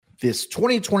this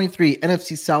 2023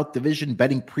 NFC South Division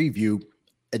Betting Preview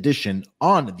edition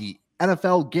on the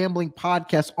NFL Gambling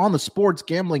Podcast on the Sports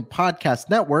Gambling Podcast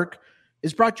Network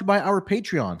is brought to you by our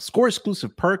Patreon. Score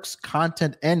exclusive perks,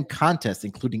 content, and contests,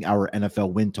 including our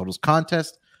NFL win totals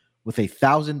contest with a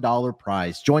 $1,000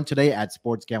 prize. Join today at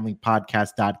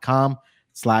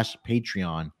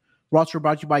sportsgamblingpodcast.com/Patreon. We're also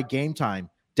brought to you by Game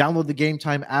Time. Download the Game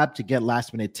Time app to get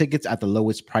last-minute tickets at the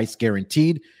lowest price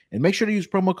guaranteed. And make sure to use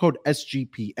promo code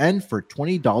SGPN for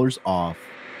 $20 off.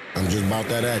 I'm just about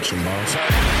that action, boss. You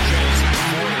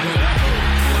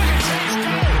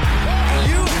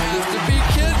have to be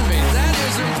kidding me. That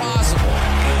is impossible.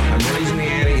 I'm raising the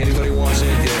ante. Anybody wants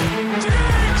in, get it.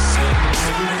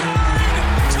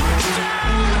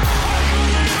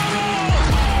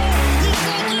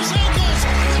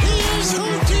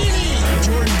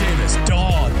 Jordan Davis,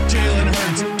 dog. Jalen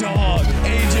Hurts, dog.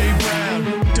 AJ Brown,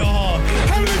 dog.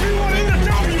 How many of you want to eat a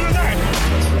W tonight?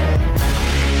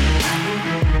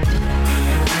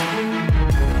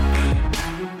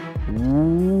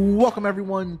 Welcome,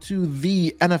 everyone, to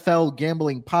the NFL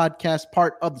Gambling Podcast,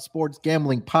 part of the Sports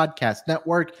Gambling Podcast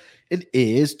Network. It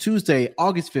is Tuesday,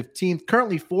 August 15th,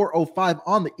 currently 4:05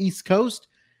 on the East Coast,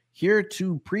 here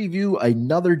to preview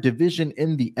another division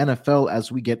in the NFL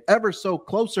as we get ever so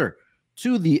closer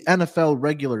to the NFL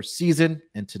regular season.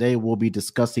 And today we'll be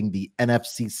discussing the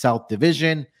NFC South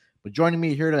Division. But joining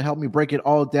me here to help me break it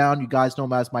all down, you guys know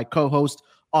him as my co-host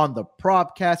on the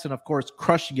Propcast, and of course,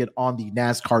 crushing it on the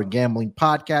NASCAR Gambling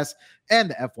Podcast and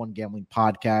the F1 Gambling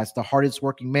Podcast, the hardest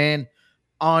working man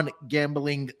on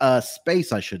gambling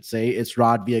space, I should say. It's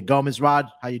Rod Villagomez. Rod,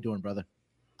 how you doing, brother?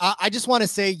 I just want to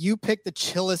say you picked the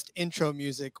chillest intro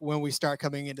music when we start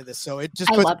coming into this, so it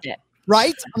just loved it.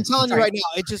 Right? I'm telling you right now,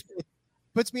 it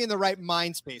puts me in the right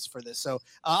mind space for this. So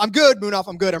I'm good, Moonoff.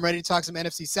 I'm good. I'm ready to talk some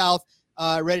NFC South.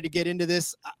 Ready to get into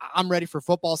this. I'm ready for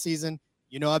football season.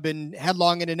 You know, I've been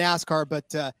headlong into NASCAR,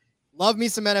 but love me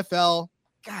some NFL.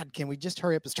 God, can we just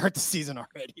hurry up and start the season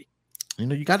already? You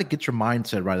know, you got to get your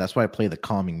mindset right. That's why I play the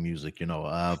calming music,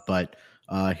 but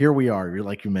here we are,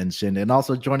 like you mentioned. And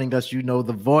also joining us,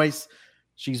 the voice.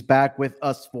 She's back with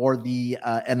us for the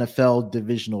NFL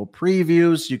divisional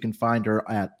previews. You can find her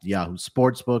at Yahoo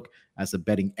Sportsbook as a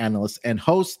betting analyst and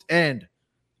host, and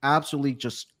absolutely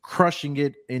just crushing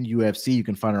it in UFC. You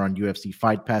can find her on UFC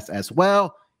Fight Pass as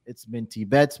well. It's Minty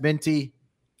Betts. Minty,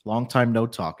 long time no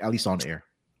talk, at least on air.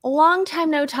 Long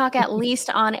time no talk, at least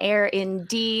on air,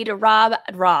 indeed. Rod,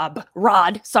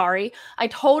 sorry. I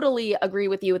totally agree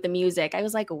with you with the music. I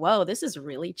was like, whoa, this is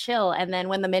really chill. And then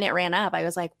when the minute ran up, I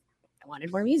was like, I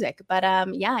wanted more music. But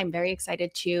yeah, I'm very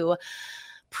excited to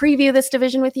preview this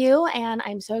division with you. And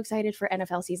I'm so excited for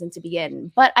NFL season to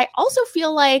begin. But I also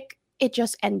feel like it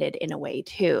just ended in a way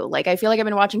too. Like, I feel like I've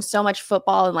been watching so much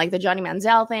football and like the Johnny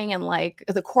Manziel thing and like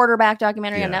the quarterback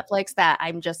documentary on Netflix that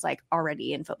I'm just like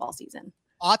already in football season.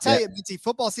 I'll tell you, Minty,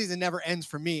 football season never ends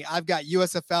for me. I've got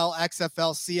USFL,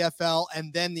 XFL, CFL,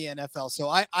 and then the NFL. So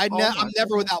I'm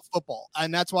never without football,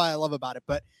 and that's why I love about it.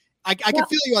 But I can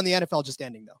feel you on the NFL just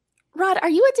ending, though. Rod, are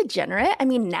you a degenerate? I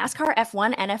mean, NASCAR,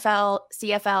 F1, NFL,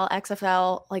 CFL,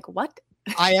 XFL, like what?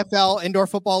 IFL, Indoor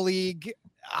Football League.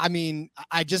 I mean,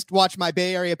 I just watched my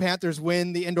Bay Area Panthers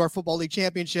win the Indoor Football League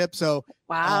championship. So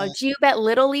wow, do you bet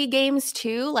Little League games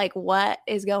too? Like, what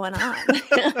is going on?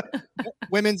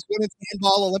 women's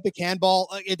handball, Olympic handball.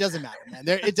 It doesn't matter, man.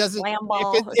 It doesn't.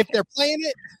 If they're playing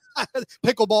it,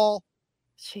 pickleball.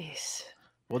 Jeez.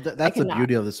 Well, that's the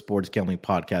beauty of the Sports Gambling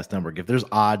Podcast Network. If there's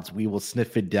odds, we will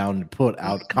sniff it down and put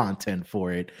out content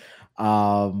for it.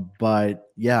 But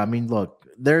yeah, I mean, look,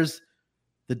 this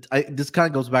kind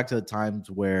of goes back to the times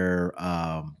where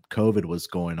COVID was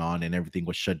going on and everything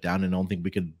was shut down, and the only thing we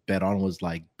could bet on was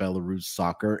like Belarus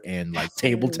soccer and like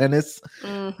table tennis.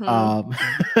 Mm-hmm.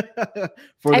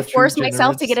 I forced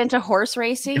myself to get into horse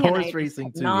racing.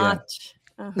 Racing too. Not.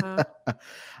 Yeah.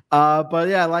 Uh-huh. But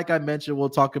yeah, like I mentioned, we'll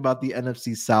talk about the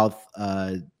NFC South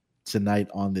tonight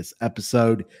on this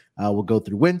episode. We'll go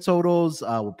through win totals.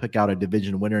 We'll pick out a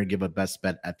division winner and give a best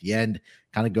bet at the end.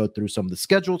 Kind of go through some of the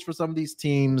schedules for some of these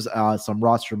teams, some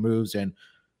roster moves, and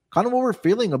kind of what we're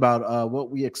feeling about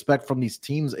what we expect from these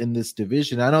teams in this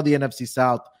division. I know the NFC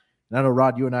South, and I know,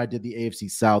 Rod, you and I did the AFC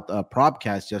South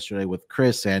propcast yesterday with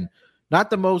Chris, and not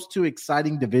the most too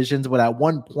exciting divisions, but at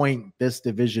one point, this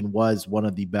division was one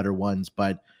of the better ones.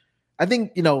 But I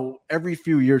think, every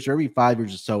few years or every 5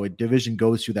 years or so, a division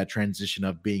goes through that transition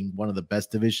of being one of the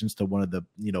best divisions to one of the,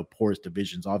 poorest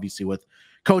divisions, obviously with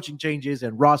coaching changes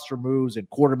and roster moves and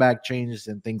quarterback changes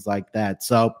and things like that.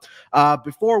 So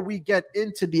before we get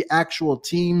into the actual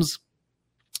teams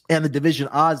and the division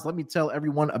odds, let me tell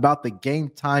everyone about the Game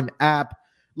Time app.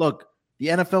 Look, The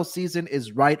NFL season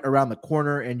is right around the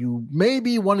corner, and you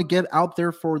maybe want to get out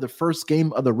there for the first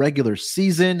game of the regular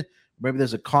season. Maybe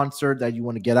there's a concert that you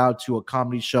want to get out to, a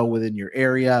comedy show within your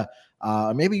area.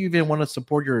 Maybe you even want to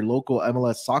support your local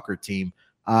MLS soccer team.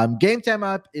 Game Time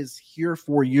app is here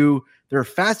for you. They're a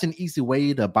fast and easy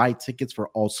way to buy tickets for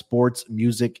all sports,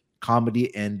 music,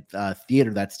 comedy, and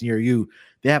theater that's near you.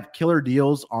 They have killer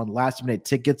deals on last-minute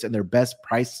tickets, and their best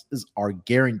prices are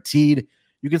guaranteed.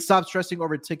 You can stop stressing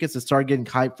over tickets and start getting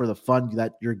hyped for the fun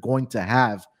that you're going to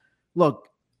have. Look,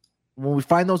 when we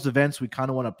find those events, we kind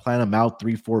of want to plan them out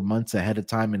 3-4 months ahead of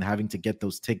time and having to get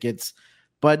those tickets.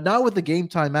 But not with the Game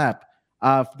Time app.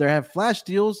 They have flash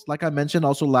deals, like I mentioned,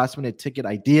 also last-minute ticket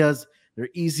ideas. They're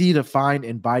easy to find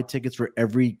and buy tickets for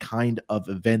every kind of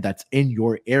event that's in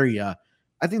your area.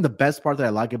 I think the best part that I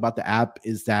like about the app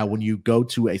is that when you go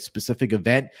to a specific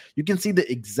event, you can see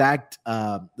the exact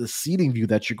the seating view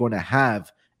that you're going to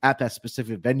have at that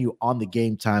specific venue on the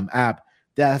Game Time app.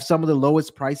 They have some of the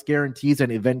lowest price guarantees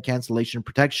and event cancellation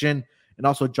protection, and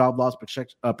also job loss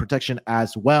protection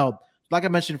as well. Like I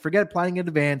mentioned, forget planning in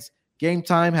advance. Game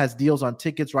Time has deals on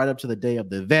tickets right up to the day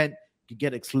of the event. You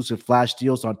get exclusive flash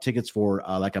deals on tickets for,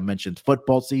 like I mentioned,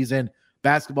 football season.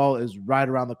 Basketball is right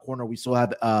around the corner. We still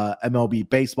have MLB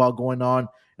baseball going on.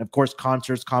 And, of course,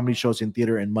 concerts, comedy shows in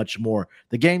theater, and much more.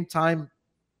 The Game Time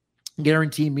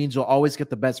guarantee means you'll always get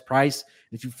the best price.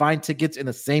 If you find tickets in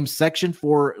the same section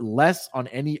for less on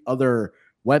any other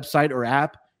website or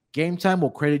app, Game Time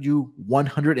will credit you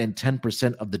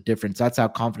 110% of the difference. That's how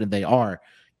confident they are.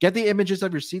 Get the images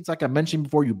of your seats, like I mentioned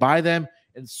before you buy them.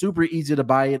 It's super easy to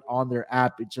buy it on their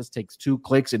app. It just takes 2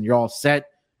 clicks and you're all set.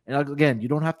 And again, you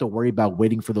don't have to worry about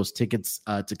waiting for those tickets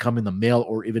to come in the mail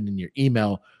or even in your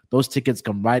email. Those tickets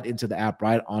come right into the app,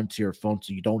 right onto your phone,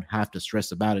 so you don't have to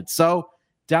stress about it. So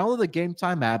download the Game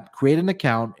Time app, create an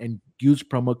account, and use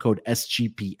promo code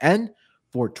SGPN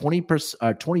for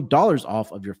 $20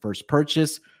 off of your first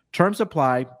purchase. Terms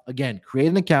apply. Again, create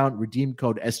an account, redeem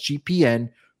code SGPN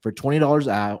for $20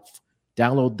 off.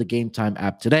 Download the Game Time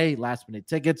app today. Last minute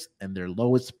tickets and their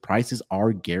lowest prices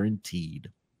are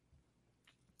guaranteed.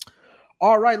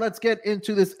 All right, let's get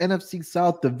into this NFC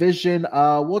South division.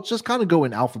 We'll just kind of go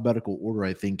in alphabetical order,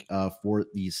 I think, for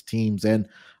these teams. And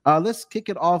let's kick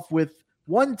it off with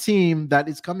one team that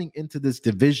is coming into this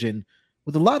division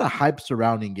with a lot of hype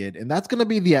surrounding it, and that's going to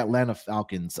be the Atlanta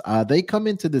Falcons. They come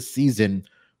into this season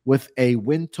with a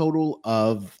win total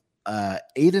of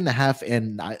 8.5,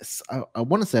 and I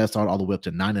want to say I saw it all the way up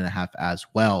to 9.5 as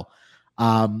well.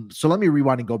 So let me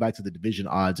rewind and go back to the division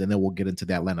odds, and then we'll get into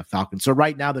the Atlanta Falcons. So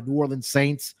right now, the New Orleans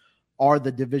Saints are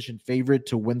the division favorite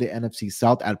to win the NFC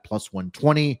South at plus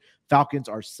 120. Falcons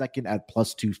are second at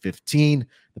plus 215.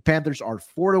 The Panthers are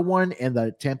 4-1, and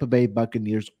the Tampa Bay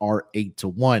Buccaneers are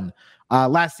 8-1.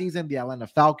 Last season, the Atlanta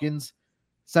Falcons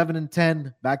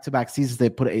 7-10, back-to-back seasons. They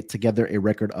put together a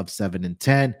record of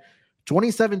 7-10.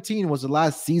 2017 was the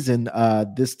last season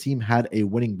this team had a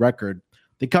winning record.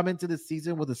 They come into this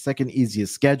season with the second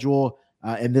easiest schedule,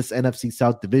 and this NFC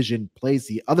South division plays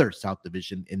the other South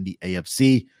division in the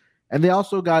AFC. And they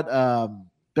also got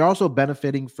they're also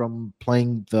benefiting from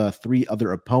playing the 3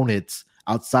 other opponents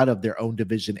outside of their own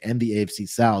division and the AFC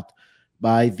South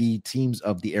by the teams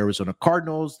of the Arizona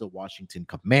Cardinals, the Washington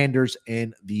Commanders,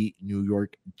 and the New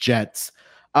York Jets.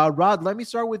 Rod, let me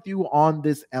start with you on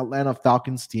this Atlanta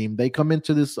Falcons team. They come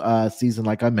into this season,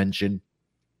 like I mentioned,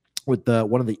 with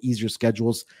one of the easier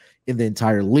schedules in the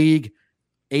entire league.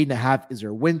 8.5 is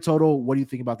their win total. What do you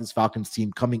think about this Falcons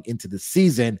team coming into the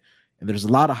season? And there's a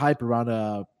lot of hype around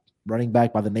a running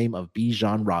back by the name of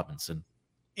Bijan Robinson.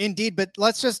 Indeed, but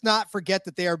let's just not forget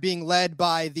that they are being led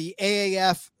by the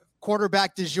AAF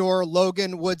quarterback du jour,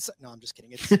 Logan Woods. No, I'm just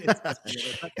kidding.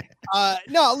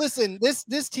 No, listen,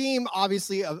 this team,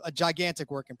 obviously a gigantic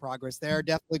work in progress. They're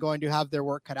definitely going to have their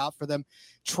work cut out for them,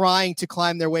 trying to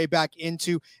climb their way back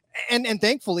into, and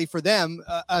thankfully for them,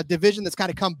 a division that's kind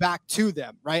of come back to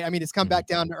them, right? I mean, it's come back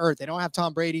down to earth. They don't have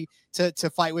Tom Brady to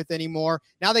fight with anymore.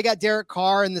 Now they got Derek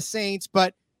Carr and the Saints,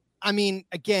 but I mean,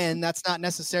 again, that's not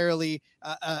necessarily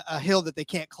a hill that they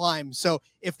can't climb. So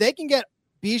if they can get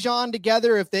Bijan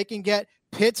together, if they can get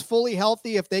Pitts fully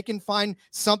healthy, if they can find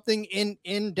something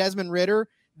in Desmond Ridder,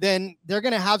 then they're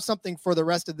going to have something for the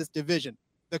rest of this division.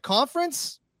 The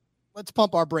conference, let's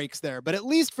pump our brakes there. But at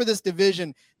least for this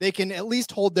division, they can at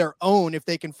least hold their own if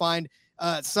they can find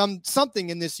something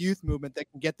in this youth movement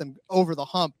that can get them over the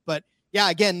hump. But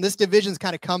yeah, again, this division's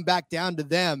kind of come back down to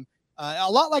them.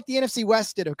 A lot like the NFC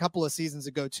West did a couple of seasons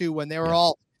ago too, when they were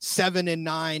all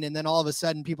 7-9, and then all of a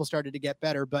sudden people started to get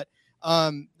better. But I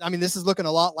mean, this is looking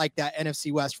a lot like that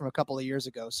NFC West from a couple of years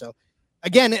ago. So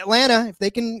again, Atlanta,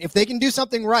 if they can do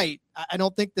something right, I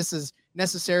don't think this is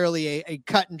necessarily a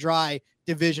cut and dry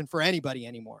division for anybody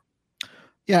anymore.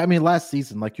 Yeah, I mean, last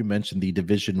season, like you mentioned, the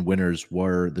division winners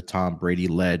were the Tom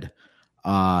Brady-led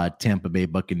Tampa Bay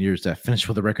Buccaneers that finished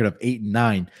with a record of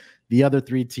 8-9. The other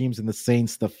three teams in the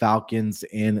Saints, the Falcons,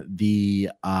 and the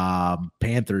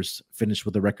Panthers finished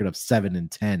with a record of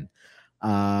 7-10.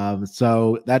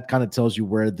 So that kind of tells you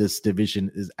where this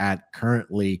division is at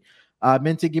currently.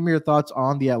 Minty, give me your thoughts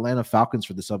on the Atlanta Falcons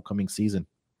for this upcoming season.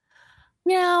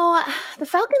 You know, the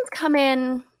Falcons come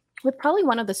in with probably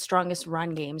one of the strongest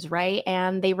run games, right?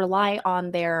 And they rely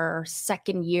on their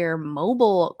second-year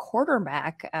mobile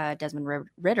quarterback, Desmond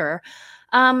Ridder.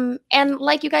 And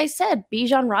like you guys said,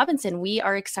 Bijan Robinson, we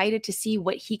are excited to see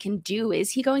what he can do.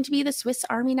 Is he going to be the Swiss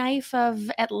Army knife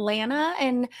of Atlanta?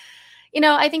 And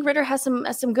I think Ridder has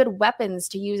some good weapons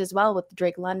to use as well with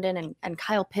Drake London and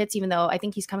Kyle Pitts, even though I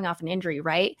think he's coming off an injury,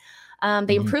 right?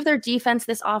 They improved their defense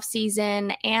this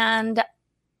offseason, and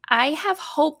I have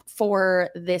hope for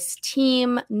this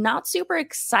team. Not super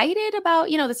excited about,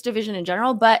 this division in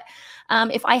general, but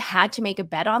if I had to make a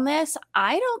bet on this,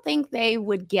 I don't think they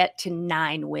would get to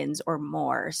 9 wins or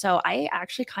more. So I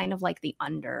actually kind of like the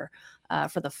under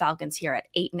for the Falcons here at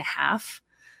 8.5.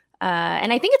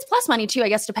 And I think it's plus money too, I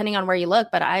guess, depending on where you look,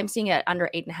 but I'm seeing it under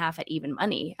 8.5 at even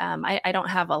money. I don't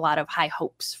have a lot of high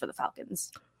hopes for the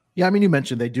Falcons. Yeah, I mean, you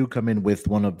mentioned they do come in with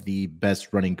one of the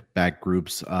best running back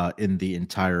groups in the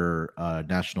entire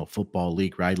National Football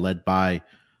League, right? Led by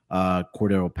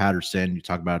Cordero Patterson. You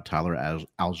talk about Tyler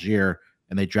Algier,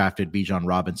 and they drafted Bijan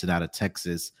Robinson out of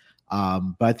Texas.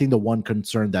 But I think the one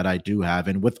concern that I do have,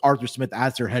 and with Arthur Smith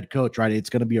as their head coach, right, it's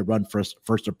going to be a run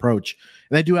first approach.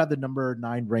 And they do have the number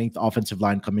 9 ranked offensive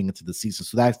line coming into the season.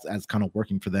 So that's kind of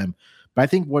working for them. But I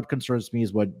think what concerns me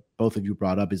is what both of you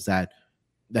brought up, is that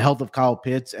the health of Kyle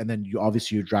Pitts, and then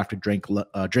you drafted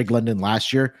Drake London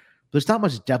last year. There's not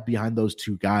much depth behind those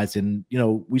two guys. And,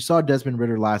 we saw Desmond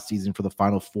Ridder last season for the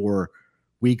final 4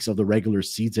 weeks of the regular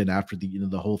season after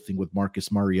the whole thing with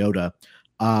Marcus Mariota.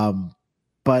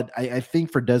 But I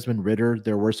think for Desmond Ridder,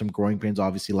 there were some growing pains,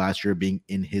 obviously, last year being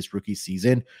in his rookie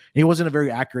season. And he wasn't a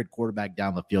very accurate quarterback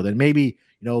down the field. And maybe,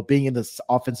 being in this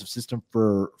offensive system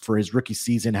for his rookie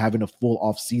season, having a full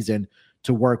off season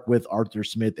to work with Arthur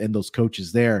Smith and those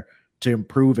coaches there to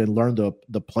improve and learn the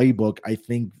playbook, I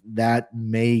think that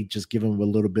may just give him a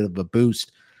little bit of a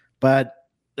boost. But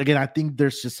again, I think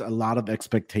there's just a lot of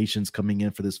expectations coming in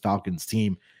for this Falcons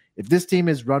team. If this team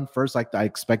is run first, like I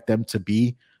expect them to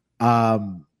be, I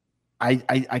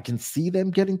can see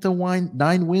them getting to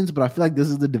 9 wins, but I feel like this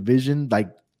is the division like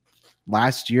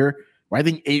last year, where I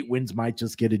think 8 wins might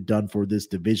just get it done for this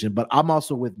division. But I'm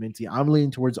also with Minty. I'm leaning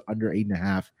towards under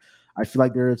 8.5. I feel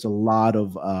like there is a lot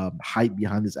of hype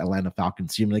behind this Atlanta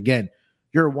Falcons team. And again,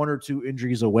 you're 1 or 2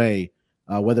 injuries away,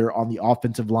 whether on the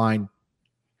offensive line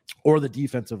or the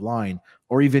defensive line,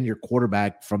 or even your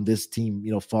quarterback from this team,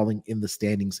 falling in the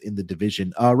standings in the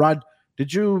division. Rod,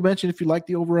 did you mention if you like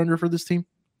the over-under for this team?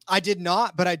 I did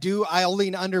not, but I'll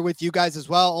lean under with you guys as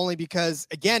well, only because,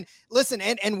 again, listen,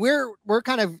 and we're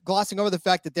kind of glossing over the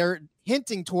fact that they're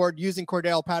hinting toward using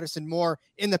Cordell Patterson more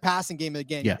in the passing game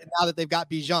again, now that they've got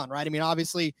Bijan, right? I mean,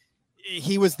 obviously,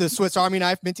 he was the Swiss Army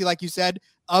knife, Minty, like you said,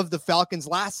 of the Falcons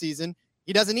last season.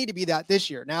 He doesn't need to be that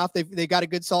this year. Now, if they got a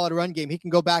good, solid run game, he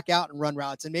can go back out and run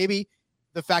routes. And maybe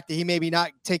the fact that he may be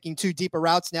not taking too deeper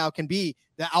routes now can be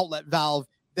the outlet valve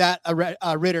that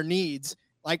a Ridder needs,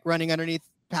 like running underneath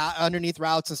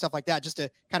routes and stuff like that, just to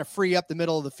kind of free up the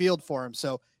middle of the field for him.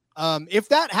 So if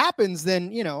that happens,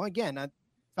 then, again,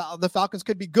 the Falcons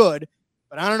could be good,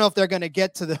 but I don't know if they're going to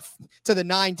get to the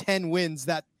 9-10 wins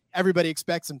that everybody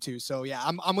expects them to. So yeah,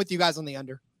 I'm with you guys on the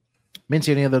under.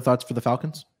 Minty, any other thoughts for the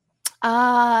Falcons?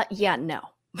 Yeah, no.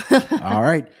 All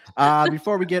right.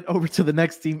 Before we get over to the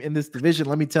next team in this division,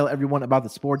 let me tell everyone about the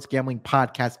Sports Gambling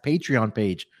Podcast Patreon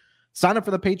page. Sign up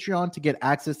for the Patreon to get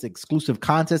access to exclusive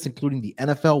contests, including the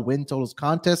NFL Win Totals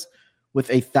contest with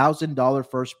a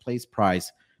 $1,000 first place prize.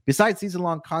 Besides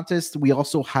season-long contests, we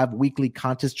also have weekly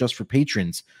contests just for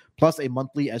patrons, plus a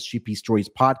monthly SGP Stories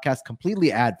podcast,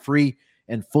 completely ad-free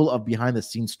and full of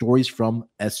behind-the-scenes stories from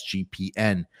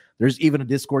SGPN. There's even a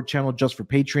Discord channel just for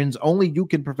patrons. Only you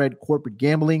can prevent corporate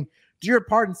gambling. Do your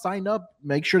part and sign up.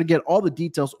 Make sure to get all the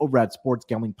details over at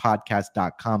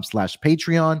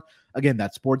sportsgamblingpodcast.com/Patreon. Again,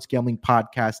 that's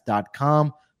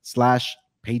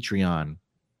sportsgamblingpodcast.com/Patreon.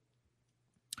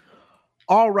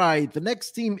 All right, the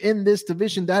next team in this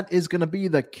division, that is going to be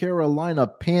the Carolina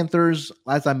Panthers.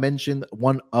 As I mentioned,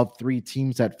 one of 3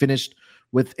 teams that finished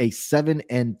with a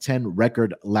 7-10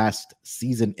 record last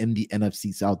season in the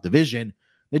NFC South division.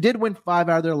 They did win 5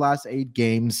 out of their last 8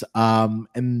 games.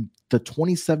 And the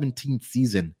 2017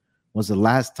 season was the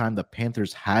last time the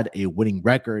Panthers had a winning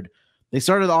record. They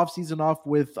started the offseason off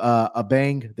with a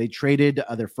bang. They traded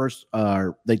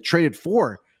they traded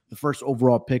for the first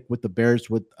overall pick with the Bears,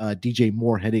 with DJ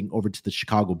Moore heading over to the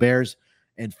Chicago Bears,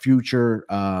 and future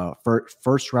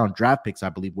first round draft picks, I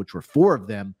believe, which were 4 of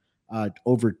them,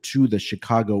 over to the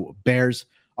Chicago Bears.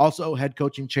 Also, head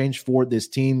coaching change for this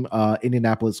team.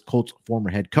 Indianapolis Colts former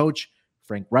head coach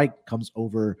Frank Reich comes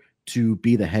over to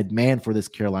be the head man for this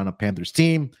Carolina Panthers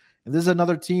team. And this is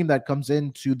another team that comes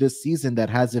into this season that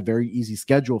has a very easy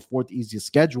schedule, 4th easiest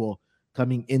schedule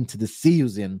coming into the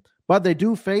season. But they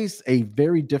do face a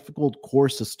very difficult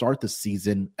course to start the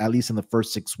season, at least in the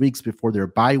first 6 weeks before their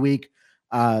bye week.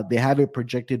 They have a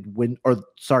projected win,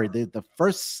 the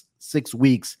first 6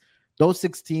 weeks, those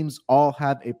 6 teams all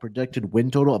have a projected win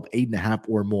total of 8.5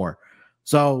 or more.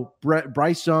 So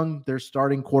Bryce Young, their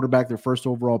starting quarterback, their first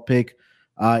overall pick,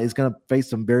 is going to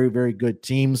face some very, very good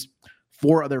teams.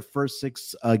 4 of their first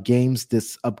 6 games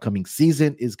this upcoming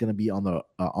season is going to be on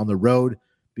the road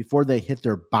before they hit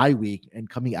their bye week. And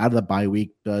coming out of the bye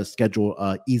week, the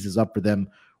schedule eases up for them,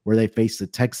 where they face the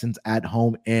Texans at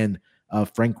home and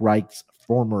Frank Reich's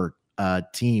former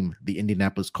team, the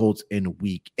Indianapolis Colts, in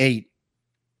Week 8.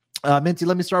 Minty,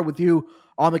 let me start with you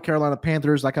on the Carolina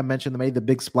Panthers. Like I mentioned, they made the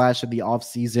big splash in the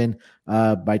offseason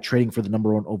by trading for the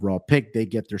number 1 overall pick. They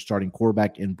get their starting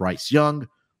quarterback in Bryce Young.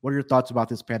 What are your thoughts about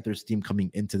this Panthers team coming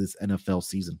into this NFL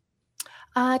season?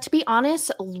 To be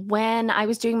honest, when I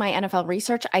was doing my NFL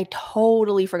research, I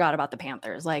totally forgot about the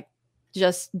Panthers.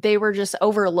 They were just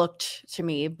overlooked to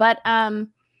me. But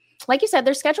like you said,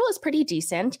 their schedule is pretty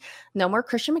decent. No more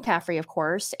Christian McCaffrey, of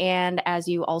course. And as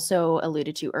you also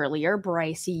alluded to earlier,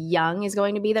 Bryce Young is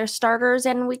going to be their starters.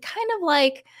 And we kind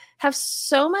of have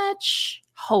so much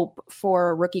hope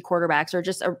for rookie quarterbacks, or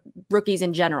just rookies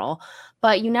in general,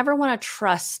 but you never want to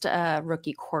trust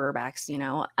rookie quarterbacks,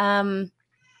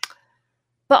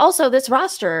 but also this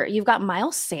roster, you've got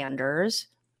Miles Sanders,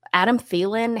 Adam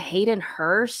Thielen, Hayden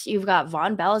Hurst, you've got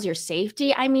Von Bell as your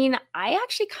safety. I mean, I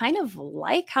actually kind of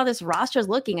like how this roster is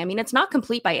looking. I mean, it's not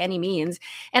complete by any means,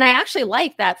 and I actually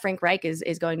like that Frank Reich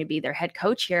is going to be their head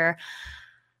coach here.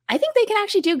 I think they can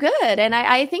actually do good. And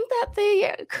I think that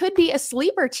they could be a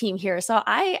sleeper team here. So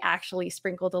I actually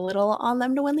sprinkled a little on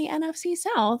them to win the NFC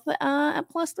South at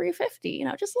plus 350,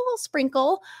 just a little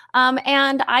sprinkle.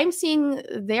 And I'm seeing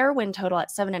their win total at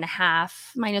 7.5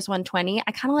 minus 120.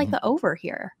 I kind of like the over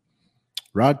here.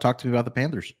 Rod, talk to me about the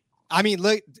Panthers. I mean,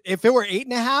 look, if it were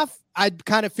 8.5, I'd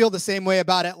kind of feel the same way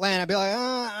about Atlanta. I'd be like,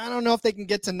 I don't know if they can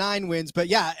get to 9 wins, but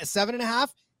yeah, at 7.5,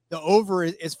 the over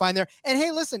is fine there. And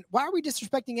hey, listen, why are we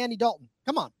disrespecting Andy Dalton?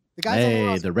 Come on. The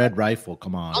guy's the red rifle.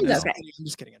 Come on. I'm just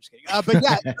kidding. But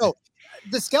yeah, no,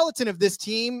 the skeleton of this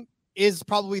team is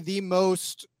probably the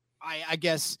most, I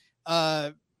guess,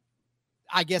 what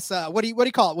do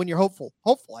you call it when you're hopeful,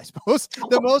 I suppose.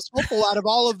 The most hopeful out of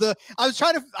all of the, I was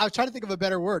trying to think of a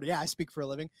better word. Yeah, I speak for a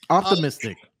living.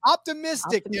 Optimistic.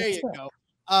 Optimistic. There you go.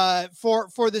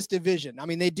 For this division. I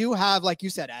mean, they do have, like you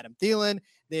said, Adam Thielen.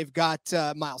 They've got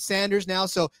Miles Sanders now.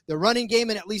 So the running game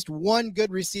and at least one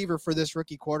good receiver for this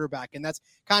rookie quarterback. And that's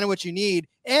kind of what you need.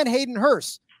 And Hayden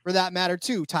Hurst, for that matter,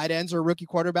 too. Tight ends are rookie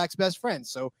quarterback's best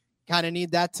friends. So kind of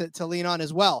need that to lean on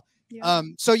as well. Yeah.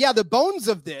 So, yeah, the bones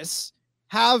of this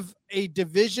have a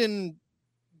division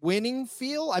winning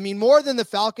feel. I mean, more than the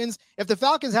Falcons. If the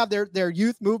Falcons have their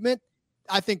youth movement,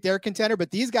 I think they're a contender.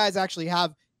 But these guys actually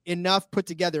have enough put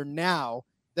together now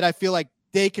that I feel like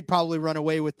they could probably run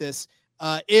away with this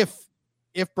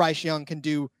if Bryce Young can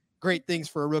do great things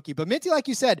for a rookie. But Minty, like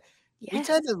you said, we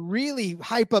tend to really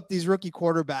hype up these rookie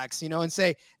quarterbacks, and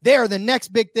say they are the next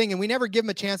big thing, and we never give them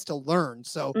a chance to learn.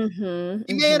 So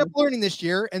he may end up learning this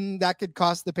year, and that could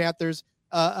cost the Panthers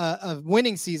a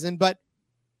winning season, but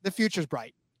the future's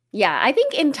bright. Yeah, I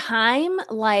think in time,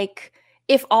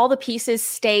 if all the pieces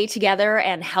stay together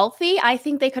and healthy, I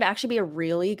think they could actually be a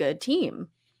really good team.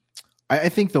 I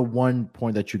think the one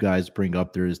point that you guys bring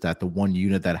up there is that the one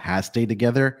unit that has stayed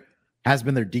together has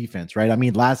been their defense, right? I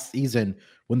mean, last season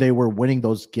when they were winning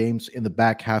those games in the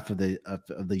back half of the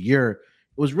year,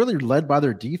 it was really led by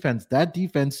their defense. That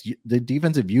defense, the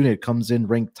defensive unit, comes in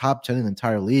ranked top 10 in the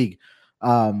entire league.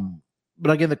 But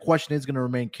again, the question is going to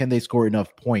remain: can they score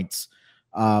enough points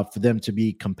for them to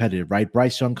be competitive, right?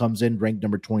 Bryce Young comes in ranked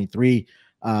number 23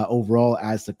 overall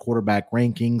as the quarterback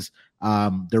rankings.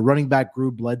 Their running back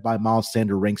group led by Miles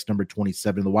Sanders ranks number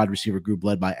 27. The wide receiver group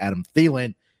led by Adam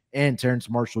Thielen and Terrence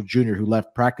Marshall Jr., who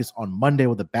left practice on Monday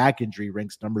with a back injury,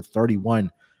 ranks number 31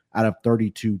 out of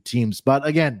 32 teams. But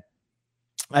again,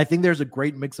 I think there's a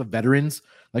great mix of veterans.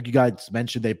 Like you guys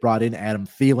mentioned, they brought in Adam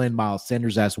Thielen, Miles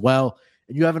Sanders as well.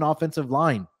 And you have an offensive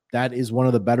line that is one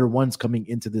of the better ones coming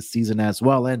into this season as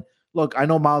well. And look, I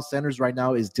know Miles Sanders right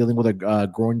now is dealing with a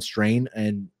groin strain,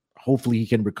 and hopefully he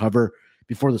can recover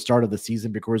before the start of the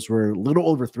season because we're a little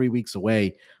over 3 weeks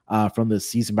away from the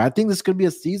season. But I think this could be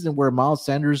a season where Miles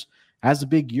Sanders has a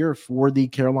big year for the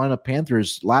Carolina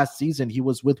Panthers. Last season, he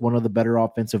was with one of the better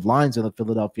offensive lines in the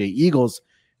Philadelphia Eagles.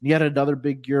 And he had another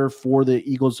big year for the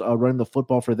Eagles running the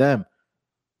football for them.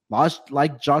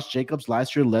 Like Josh Jacobs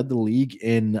last year led the league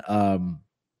in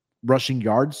rushing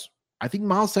yards. I think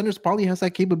Miles Sanders probably has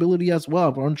that capability as well.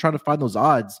 I'm going to try to find those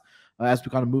odds as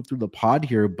we kind of move through the pod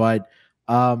here. But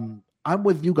I'm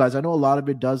with you guys. I know a lot of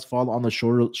it does fall on the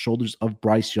shoulders of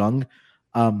Bryce Young.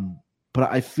 But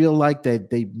I feel like that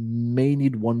they may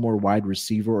need one more wide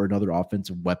receiver or another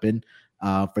offensive weapon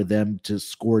for them to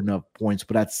score enough points.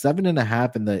 But at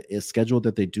 7.5 in the schedule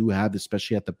that they do have,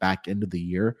 especially at the back end of the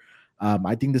year,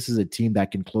 I think this is a team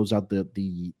that can close out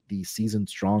the season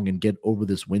strong and get over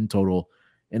this win total.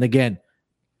 And again,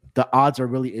 the odds are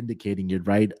really indicating it,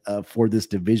 right? For this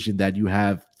division that you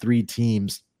have 3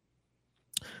 teams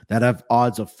that have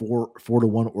odds of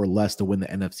 4-1 or less to win the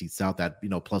NFC South at,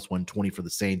 plus 120 for the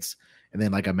Saints. And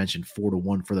then, like I mentioned,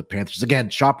 4-1 for the Panthers. Again,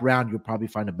 shop around. You'll probably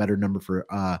find a better number for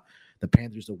the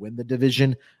Panthers to win the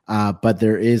division. But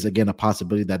there is, again, a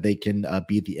possibility that they can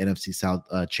beat the NFC South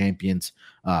champions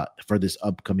for this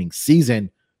upcoming season.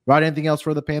 Rod, anything else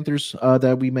for the Panthers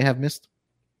that we may have missed?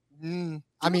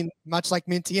 I mean, much like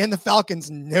Minty and the Falcons,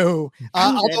 no.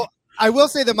 Although I will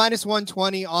say the minus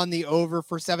 120 on the over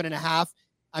for 7.5.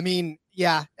 I mean,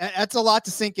 yeah, that's a lot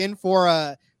to sink in for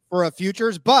a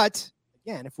futures. But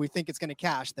again, if we think it's going to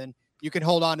cash, then you can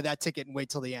hold on to that ticket and wait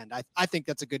till the end. I think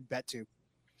that's a good bet too.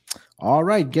 All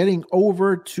right, getting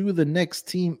over to the next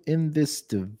team in this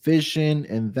division,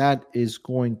 and that is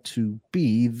going to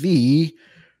be the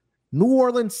New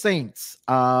Orleans Saints.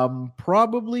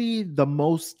 Probably the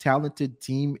most talented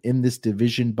team in this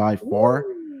division by far.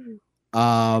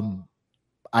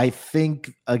 I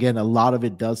think, again, a lot of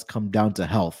it does come down to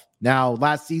health. Now,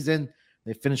 last season,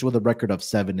 they finished with a record of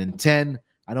 7-10.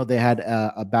 I know they had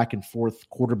a back and forth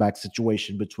quarterback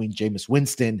situation between Jameis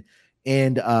Winston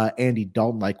and Andy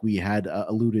Dalton, like we had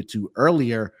alluded to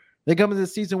earlier. They come into the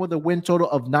season with a win total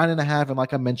of 9.5. And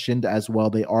like I mentioned as well,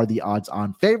 they are the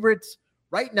odds-on favorites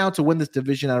right now to win this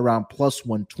division at around plus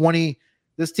 120.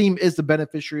 This team is the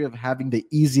beneficiary of having the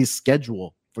easiest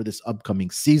schedule for this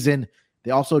upcoming season.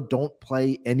 They also don't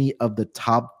play any of the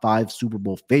top 5 Super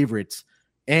Bowl favorites,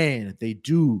 and they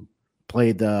do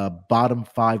play the bottom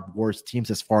 5 worst teams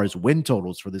as far as win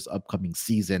totals for this upcoming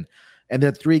season. And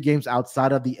the 3 games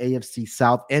outside of the AFC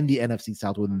South and the NFC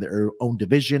South within their own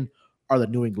division are the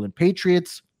New England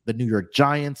Patriots, the New York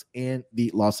Giants, and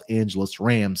the Los Angeles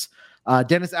Rams.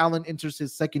 Dennis Allen enters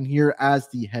his second year as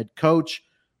the head coach.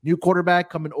 New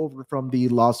quarterback coming over from the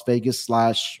Oakland/Las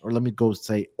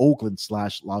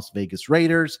Vegas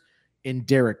Raiders in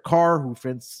Derek Carr,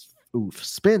 who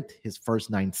spent his first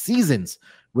 9 seasons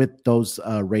with those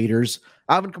Raiders.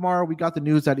 Alvin Kamara, we got the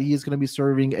news that he is going to be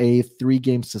serving a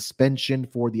 3-game suspension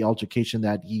for the altercation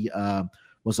that he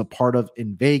was a part of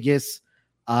in Vegas.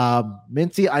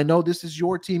 Minty, I know this is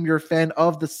your team. You're a fan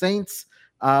of the Saints.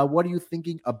 What are you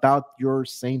thinking about your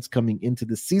Saints coming into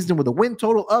the season with a win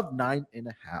total of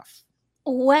 9.5?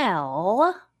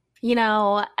 Well,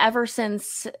 ever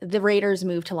since the Raiders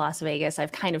moved to Las Vegas,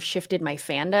 I've kind of shifted my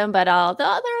fandom, but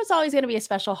there's always going to be a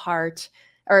special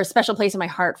place in my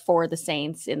heart for the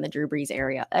Saints in the Drew Brees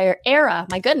era.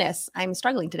 My goodness, I'm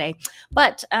struggling today.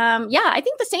 But I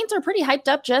think the Saints are pretty hyped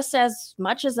up just as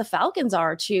much as the Falcons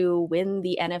are to win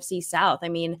the NFC South. I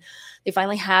mean, they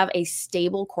finally have a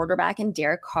stable quarterback in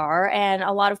Derek Carr, and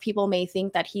a lot of people may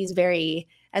think that he's very,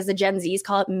 as the Gen Zs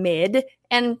call it, mid,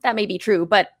 and that may be true,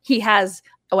 but he has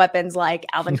weapons like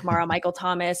Alvin Kamara, Michael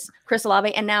Thomas, Chris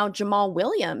Olave, and now Jamal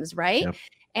Williams, right? Yep.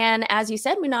 And as you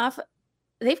said, Munaf,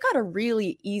 they've got a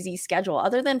really easy schedule.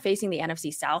 Other than facing the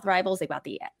NFC South rivals, they've got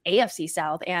the AFC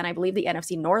South and I believe the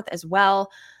NFC North as well.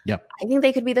 Yep. I think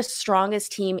they could be the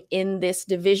strongest team in this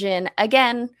division.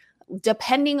 Again,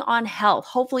 depending on health.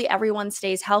 Hopefully everyone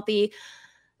stays healthy.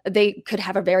 They could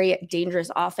have a very dangerous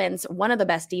offense. One of the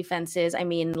best defenses. I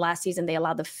mean, last season they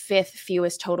allowed the 5th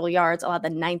fewest total yards, allowed the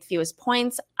 9th fewest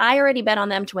points. I already bet on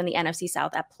them to win the NFC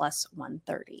South at plus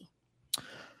 130.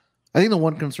 I think the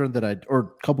one concern a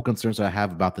couple concerns that I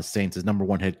have about the Saints is number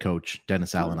one, head coach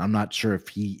Dennis Allen. I'm not sure if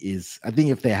he is. I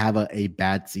think if they have a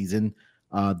bad season,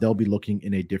 they'll be looking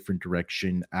in a different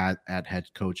direction at head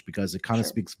coach, because it kind of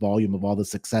speaks volume of all the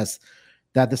success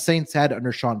that the Saints had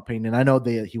under Sean Payton. And I know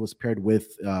he was paired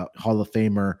with Hall of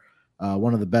Famer,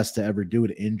 one of the best to ever do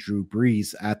it in Drew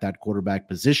Brees at that quarterback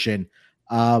position.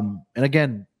 And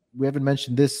again, we haven't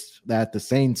mentioned this, that the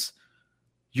Saints,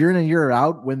 year in and year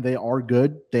out, when they are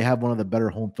good, they have one of the better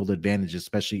home field advantages,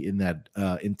 especially in that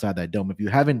inside that dome. If you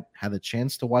haven't had a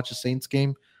chance to watch a Saints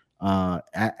game at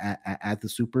the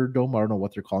Superdome, I don't know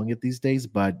what they're calling it these days,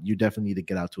 but you definitely need to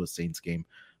get out to a Saints game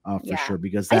for sure.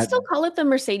 Because I still call it the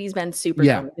Mercedes-Benz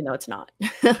Superdome, even though it's not.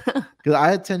 Because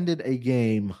I attended a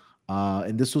game,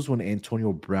 and this was when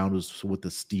Antonio Brown was with the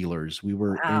Steelers. We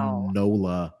were in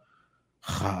NOLA.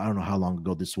 I don't know how long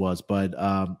ago this was, but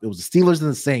it was the Steelers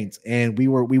and the Saints, and we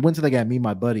went to the game, me and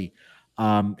my buddy,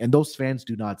 and those fans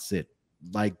do not sit.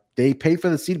 Like, they pay for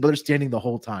the seat, but they're standing the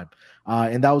whole time,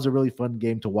 and that was a really fun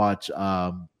game to watch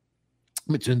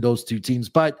between those two teams.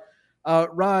 But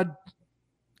Rod,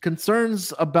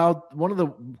 one of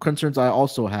the concerns I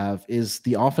also have is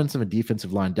the offensive and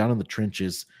defensive line down in the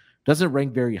trenches doesn't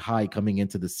rank very high coming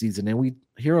into the season, and we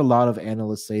hear a lot of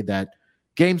analysts say that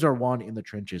games are won in the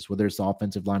trenches, whether it's the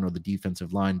offensive line or the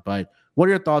defensive line. But what are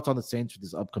your thoughts on the Saints for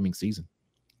this upcoming season?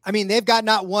 I mean, they've got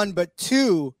not one, but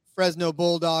two Fresno State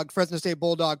Bulldog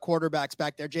quarterbacks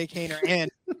back there, Jake Haener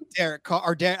and Derek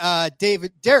Carr.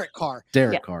 Derek Carr.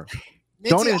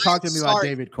 Don't even talk to me about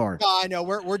David Carr. No, I know.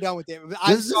 We're done with David.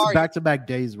 This is back-to-back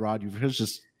days, Rod. You've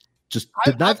just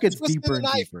the knife gets deeper and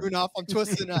deeper. I'm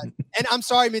twisting the knife. And I'm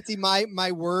sorry, Minty,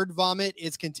 my word vomit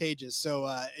is contagious. So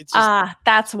it's just,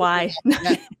 that's why.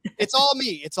 It's all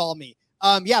me.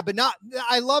 But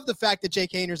I love the fact that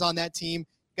Jake Haener's on that team.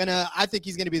 I think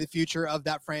he's gonna be the future of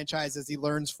that franchise as he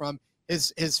learns from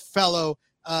his fellow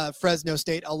Fresno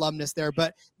State alumnus there.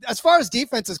 But as far as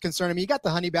defense is concerned, I mean, you got the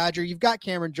Honey Badger, you've got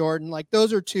Cameron Jordan. Like,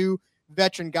 those are two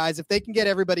veteran guys. If they can get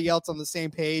everybody else on the same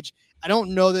page, I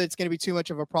don't know that it's going to be too much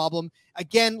of a problem.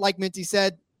 Again, like Minty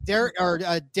said, Derek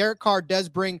Carr does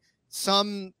bring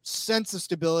some sense of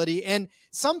stability, and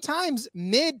sometimes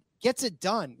mid gets it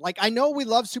done. Like, I know we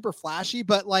love super flashy,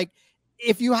 but like,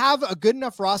 if you have a good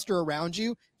enough roster around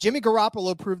you, Jimmy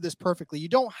Garoppolo proved this perfectly. You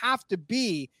don't have to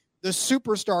be the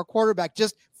superstar quarterback.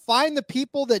 Just find the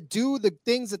people that do the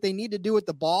things that they need to do with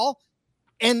the ball,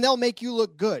 and they'll make you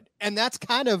look good. And that's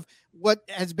kind of what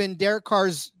has been Derek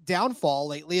Carr's downfall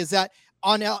lately, is that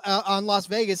on Las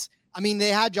Vegas, I mean, they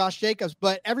had Josh Jacobs,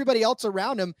 but everybody else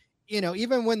around him,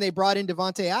 even when they brought in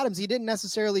Devontae Adams, he didn't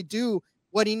necessarily do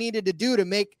what he needed to do to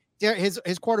make his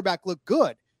quarterback look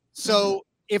good. So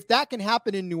if that can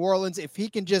happen in New Orleans,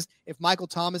 if Michael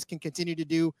Thomas can continue to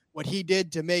do what he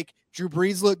did to make Drew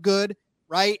Brees look good,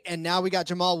 right? And now we got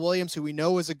Jamal Williams, who we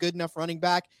know is a good enough running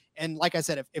back. And like I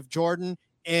said, if Jordan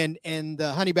and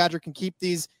the Honey Badger can keep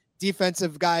these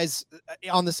defensive guys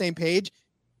on the same page,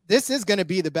 this is going to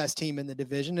be the best team in the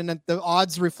division. And the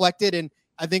odds reflect it. And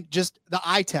I think just the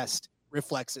eye test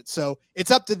reflects it. So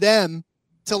it's up to them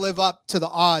to live up to the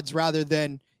odds rather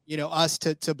than, us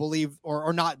to believe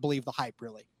or not believe the hype,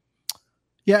 really.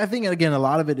 Yeah, I think, again, a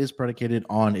lot of it is predicated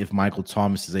on if Michael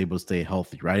Thomas is able to stay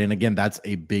healthy, right? And again, that's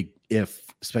a big if,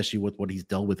 especially with what he's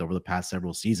dealt with over the past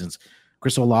several seasons.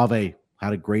 Chris Olave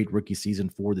had a great rookie season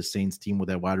for the Saints team with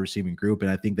that wide receiving group, and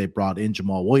I think they brought in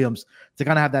Jamal Williams to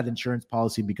kind of have that insurance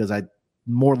policy, because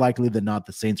more likely than not,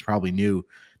 the Saints probably knew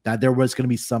that there was going to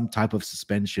be some type of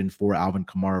suspension for Alvin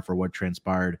Kamara for what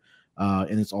transpired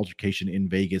in this altercation in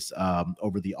Vegas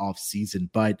over the offseason.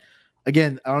 But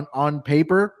again, on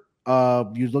paper,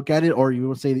 you look at it, or you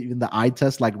would say that even the eye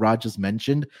test, like Rod just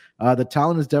mentioned, the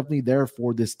talent is definitely there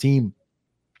for this team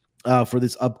for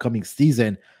this upcoming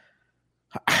season.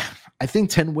 I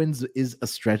think 10 wins is a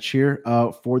stretch here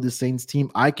for the Saints team.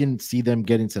 I can see them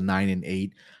getting to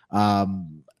 9-8.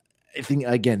 I think,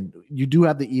 again, you do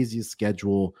have the easiest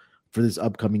schedule for this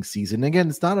upcoming season. Again,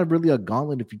 it's not really a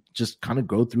gauntlet if you just kind of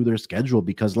go through their schedule,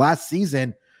 because last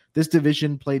season, this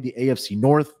division played the AFC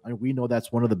North, and we know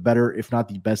that's one of the better, if not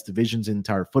the best divisions in the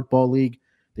entire football league.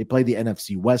 They played the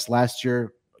NFC West last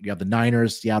year. You have the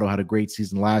Niners. Seattle had a great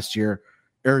season last year.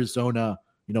 Arizona,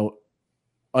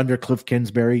 under Cliff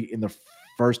Kingsbury in the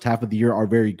first half of the year are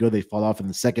very good. They fall off in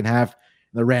the second half.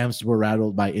 The Rams were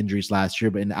rattled by injuries last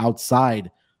year, but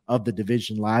outside of the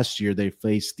division last year, they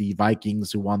faced the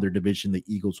Vikings, who won their division, the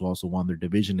Eagles, who also won their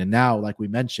division. And now, like we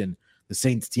mentioned, the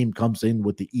Saints team comes in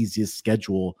with the easiest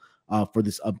schedule for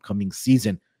this upcoming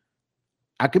season.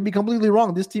 I could be completely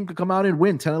wrong. This team could come out and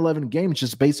win 10, 11 games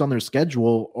just based on their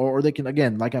schedule, or they can,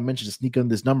 again, like I mentioned, sneak in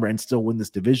this number and still win this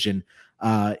division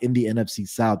in the NFC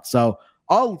South. So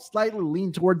I'll slightly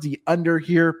lean towards the under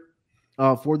here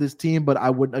for this team, but I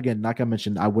would, again, like I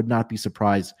mentioned, I would not be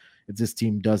surprised if this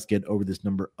team does get over this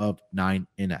number of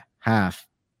 9.5.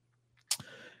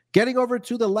 Getting over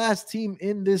to the last team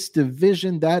in this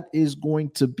division, that is going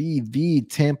to be the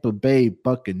Tampa Bay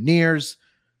Buccaneers.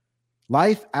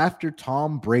 Life after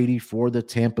Tom Brady for the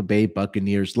Tampa Bay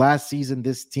Buccaneers. Last season,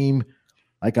 this team,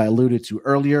 like I alluded to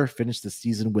earlier, finished the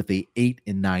season with a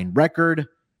 8-9 record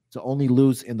to only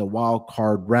lose in the wild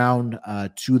card round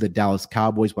to the Dallas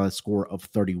Cowboys by a score of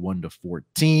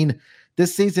 31-14.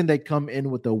 This season, they come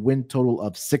in with a win total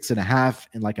of 6.5,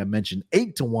 and like I mentioned,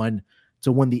 8-1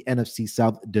 to win the NFC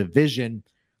South division.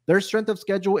 Their strength of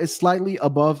schedule is slightly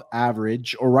above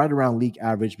average or right around league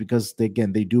average because, they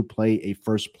do play a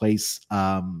first place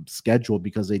schedule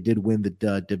because they did win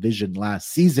the division last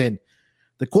season.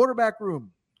 The quarterback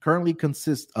room currently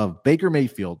consists of Baker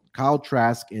Mayfield, Kyle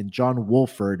Trask, and John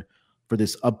Wolford for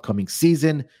this upcoming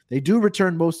season. They do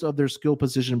return most of their skill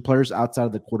position players outside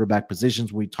of the quarterback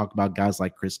positions. We talk about guys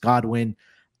like Chris Godwin,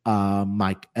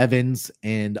 Mike Evans,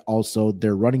 and also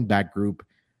their running back group.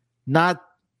 Not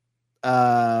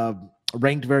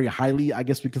ranked very highly, I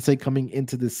guess we can say, coming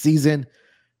into this season.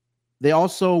 They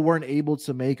also weren't able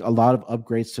to make a lot of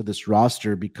upgrades to this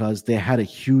roster because they had a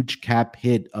huge cap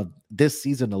hit of this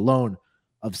season alone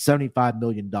of $75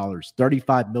 million.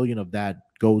 $35 million of that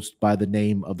goes by the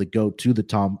name of the GOAT to the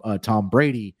Tom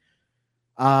Brady.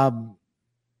 And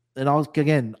also,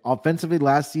 again, offensively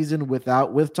last season with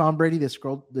Tom Brady, they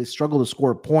struggled to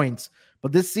score points.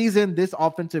 But this season, this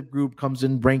offensive group comes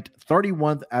in ranked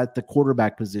 31st at the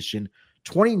quarterback position,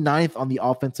 29th on the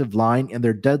offensive line, and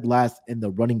they're dead last in the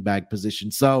running back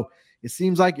position. So it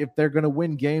seems like if they're going to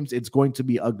win games, it's going to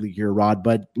be ugly here, Rod.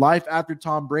 But life after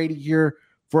Tom Brady here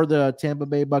for the Tampa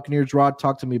Bay Buccaneers. Rod,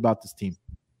 talk to me about this team.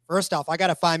 First off, I got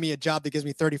to find me a job that gives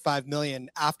me $35 million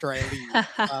after I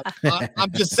leave.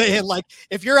 I'm just saying, like,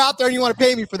 if you're out there and you want to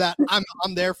pay me for that,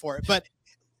 I'm there for it. But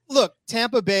look,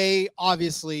 Tampa Bay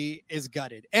obviously is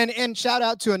gutted. And shout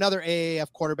out to another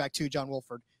AAF quarterback too, John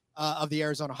Wolford of the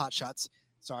Arizona Hotshots.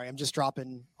 Sorry, I'm just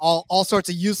dropping all sorts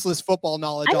of useless football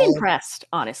knowledge. I'm impressed,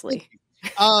 honestly.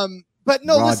 But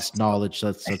no, Rod's knowledge,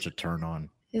 that's such a turn on.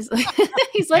 He's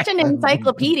such an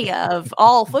encyclopedia of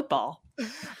all football.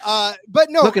 But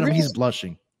no, look at him, he's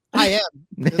blushing. I am.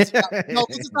 It's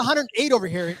 108 over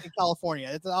here in California.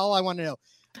 That's all I want to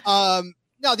know.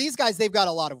 No, these guys, they've got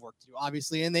a lot of work to do,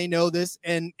 obviously, and they know this.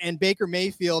 And Baker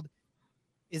Mayfield,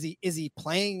 is he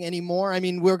playing anymore? I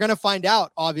mean, we're going to find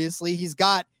out, obviously. He's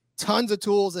got tons of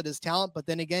tools at his talent, but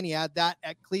then again, he had that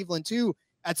at Cleveland too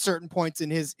at certain points in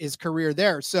his career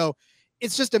there. So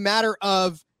it's just a matter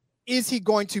of, is he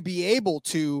going to be able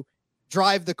to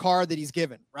drive the car that he's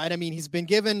given, right? I mean, he's been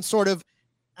given sort of,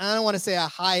 I don't want to say a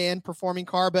high-end performing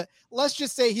car, but let's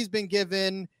just say he's been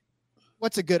given,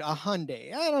 what's a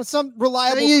Hyundai? I don't know, some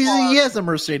reliable car. He has a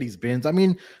Mercedes-Benz. I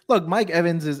mean, look, Mike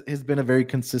Evans has been a very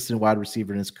consistent wide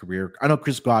receiver in his career. I know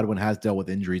Chris Godwin has dealt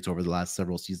with injuries over the last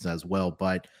several seasons as well,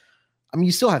 but I mean,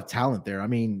 you still have talent there. I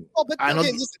mean,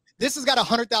 this has got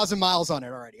 100,000 miles on it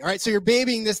already. All right. So you're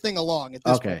babying this thing along at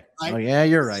this point, right? Oh, yeah,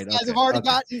 you're right. These guys have already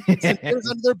got some years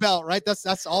under their belt, right?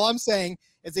 That's all I'm saying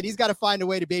is that he's got to find a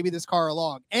way to baby this car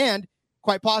along and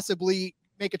quite possibly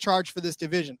make a charge for this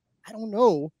division. I don't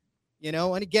know,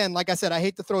 and again, like I said, I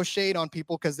hate to throw shade on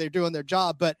people because they're doing their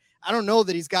job, but I don't know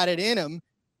that he's got it in him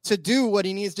to do what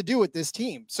he needs to do with this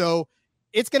team. So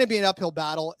it's going to be an uphill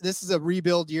battle. This is a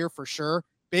rebuild year for sure.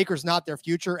 Baker's not their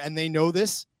future, and they know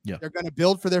this. Yeah. They're going to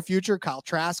build for their future. Kyle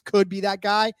Trask could be that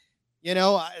guy,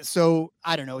 so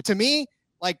I don't know. To me,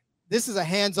 like, this is a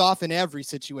hands-off in every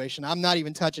situation. I'm not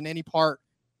even touching any part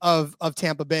of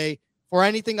Tampa Bay for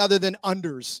anything other than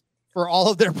unders for all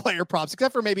of their player props,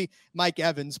 except for maybe Mike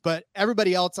Evans. But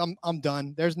everybody else, I'm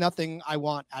done. There's nothing I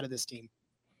want out of this team.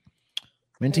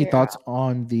 Minty, thoughts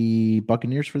on the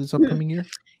Buccaneers for this upcoming year?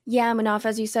 Yeah, Manaf,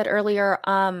 as you said earlier,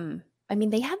 I mean,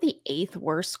 they had the 8th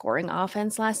worst scoring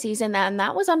offense last season, and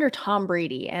that was under Tom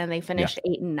Brady, and they finished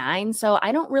 8-9. So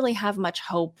I don't really have much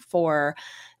hope for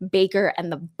Baker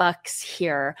and the Bucs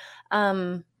here.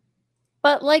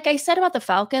 But like I said about the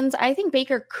Falcons, I think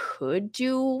Baker could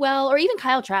do well, or even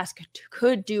Kyle Trask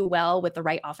could do well with the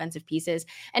right offensive pieces.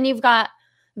 And you've got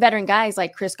veteran guys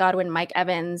like Chris Godwin, Mike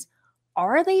Evans.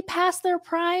 Are they past their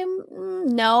prime?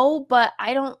 No, but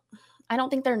I don't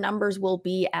think their numbers will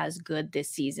be as good this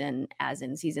season as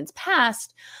in seasons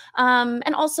past.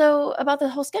 And also about the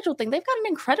whole schedule thing, they've got an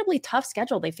incredibly tough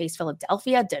schedule. They face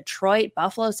Philadelphia, Detroit,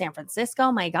 Buffalo, San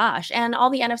Francisco, my gosh. And all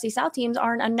the NFC South teams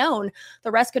aren't unknown.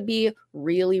 The rest could be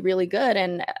really, really good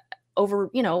and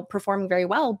performing very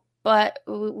well, but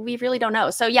we really don't know.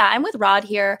 So yeah, I'm with Rod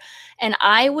here. And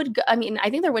I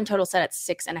think their win total set at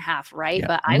 6.5, right? Yeah.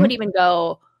 But I would even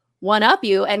go one up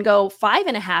you and go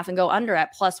 5.5 and go under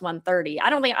at plus 130.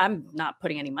 I'm not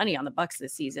putting any money on the Bucks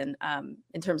this season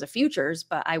in terms of futures,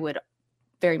 but I would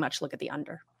very much look at the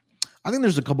under. I think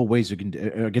there's a couple ways you can,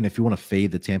 again, if you want to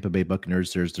fade the Tampa Bay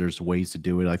Buccaneers, there's ways to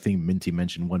do it. I think Minty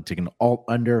mentioned one taking all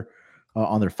under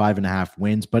on their 5.5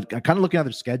 wins, but kind of looking at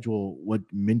their schedule, what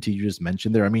Minty you just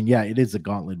mentioned there. I mean, yeah, it is a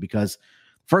gauntlet because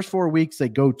first 4 weeks they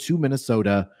go to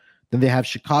Minnesota, then they have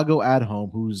Chicago at home,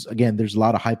 who's, again, there's a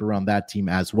lot of hype around that team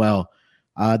as well.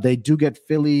 They do get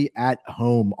Philly at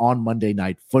home on Monday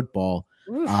Night Football,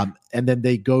 and then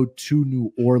they go to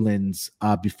New Orleans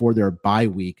before their bye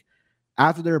week.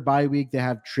 After their bye week, they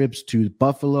have trips to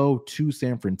Buffalo, to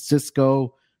San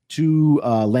Francisco, to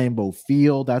Lambeau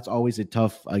Field. That's always a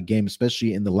tough game,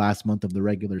 especially in the last month of the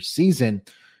regular season.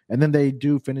 And then they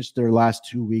do finish their last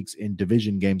 2 weeks in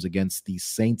division games against the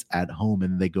Saints at home,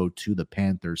 and they go to the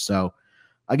Panthers. So,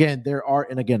 again,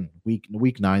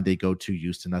 week 9, they go to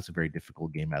Houston. That's a very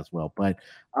difficult game as well. But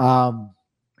 7-1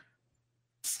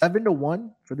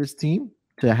 for this team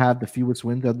to have the fewest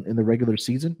wins in the regular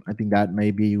season. I think that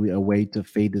may be a way to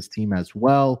fade this team as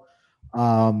well.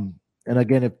 And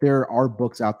again, if there are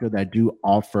books out there that do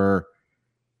offer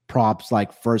props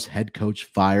like first head coach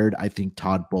fired, I think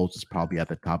Todd Bowles is probably at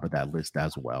the top of that list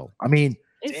as well. I mean,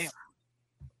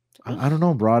 I don't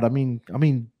know, Rod. I mean,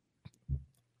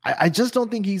 I just don't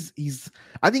think he's.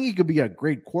 I think he could be a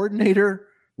great coordinator.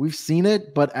 We've seen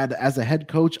it, but as a head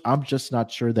coach, I'm just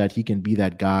not sure that he can be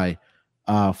that guy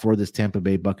for this Tampa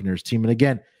Bay Buccaneers team. And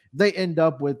again, they end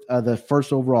up with the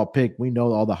first overall pick. We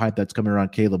know all the hype that's coming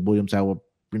around Caleb Williams that will,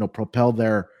 propel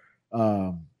their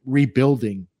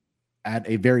rebuilding at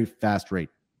a very fast rate.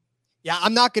 Yeah,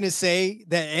 I'm not going to say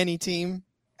that any team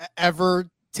ever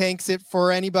tanks it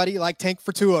for anybody, like tank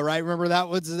for Tua, right? Remember that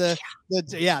was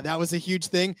that was a huge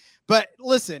thing. But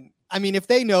listen, I mean, if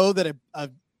they know that a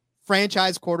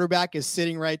franchise quarterback is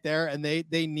sitting right there and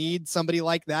they need somebody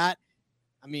like that,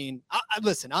 I mean,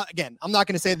 again, I'm not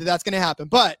going to say that that's going to happen,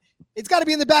 but it's got to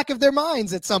be in the back of their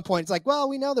minds at some point. It's like, well,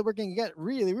 we know that we're going to get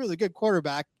really, really good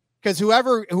quarterback because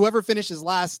whoever finishes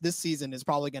last this season is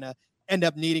probably going to end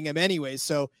up needing him anyways.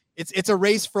 So it's a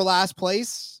race for last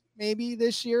place maybe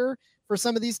this year for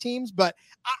some of these teams, but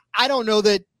I don't know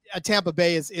that Tampa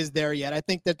Bay is there yet. I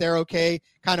think that they're okay,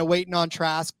 kind of waiting on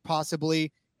Trask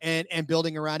possibly and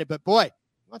building around it. But boy,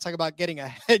 you want to talk about getting a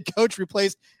head coach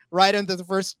replaced right into the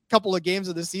first couple of games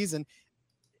of the season.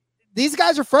 These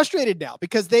guys are frustrated now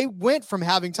because they went from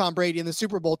having Tom Brady in the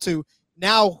Super Bowl to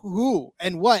now who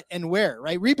and what and where,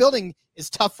 right? Rebuilding is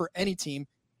tough for any team.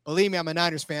 Believe me, I'm a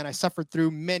Niners fan. I suffered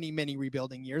through many, many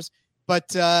rebuilding years, but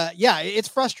it's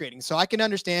frustrating. So I can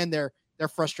understand their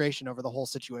frustration over the whole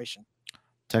situation.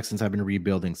 Texans have been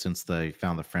rebuilding since they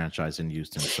found the franchise in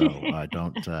Houston. So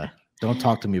don't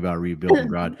talk to me about rebuilding,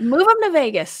 Rod. Move them to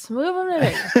Vegas. Move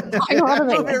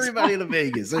everybody to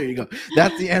Vegas. There you go.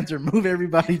 That's the answer. Move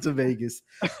everybody to Vegas.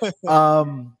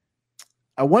 I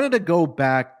wanted to go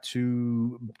back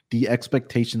to the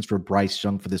expectations for Bryce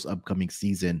Young for this upcoming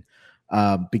season.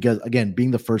 Because, again, being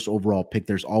the first overall pick,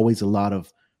 there's always a lot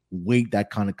of weight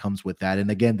that kind of comes with that. And,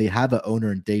 again, they have an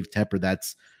owner in Dave Tepper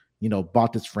that's,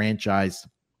 bought this franchise,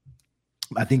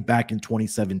 I think, back in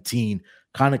 2017,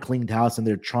 kind of cleaned house, and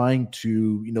they're trying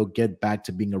to, get back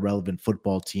to being a relevant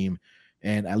football team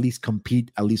and at least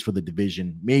compete, at least for the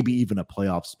division, maybe even a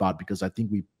playoff spot, because I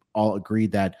think we all agree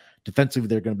that defensively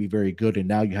they're going to be very good. And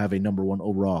now you have a number 1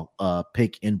 overall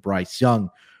pick in Bryce Young.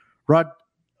 Rod,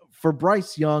 for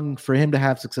Bryce Young, for him to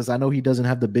have success, I know he doesn't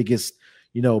have the biggest,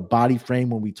 body frame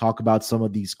when we talk about some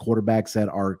of these quarterbacks that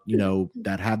are,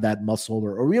 that have that muscle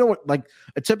or like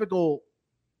a typical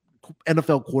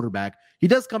NFL quarterback. He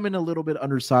does come in a little bit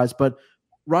undersized, but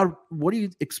Rod, what are you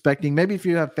expecting? Maybe if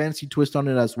you have fancy twist on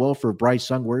it as well for Bryce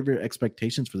Young, what are your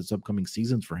expectations for this upcoming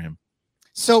seasons for him?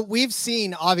 So we've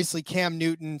seen obviously Cam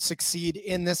Newton succeed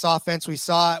in this offense. We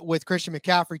saw it with Christian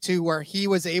McCaffrey too, where he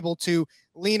was able to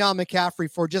lean on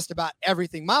McCaffrey for just about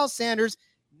everything. Miles Sanders,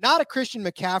 not a Christian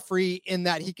McCaffrey in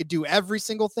that he could do every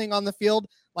single thing on the field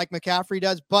like McCaffrey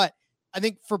does, but I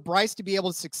think for Bryce to be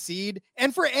able to succeed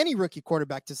and for any rookie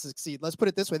quarterback to succeed, let's put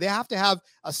it this way, they have to have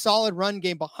a solid run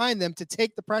game behind them to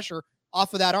take the pressure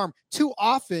off of that arm. Too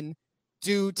often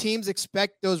do teams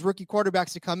expect those rookie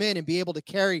quarterbacks to come in and be able to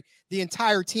carry the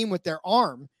entire team with their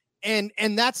arm. And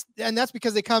that's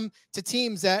because they come to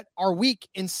teams that are weak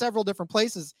in several different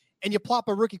places, and you plop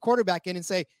a rookie quarterback in and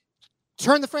say,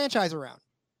 turn the franchise around.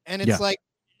 And it's like,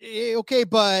 okay,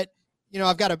 but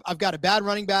I've got a bad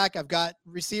running back. I've got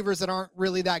receivers that aren't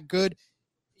really that good.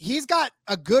 he's got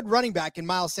a good running back in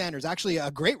Miles Sanders, actually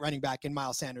a great running back in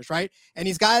Miles Sanders, right? And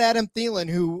he's got Adam Thielen,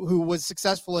 who was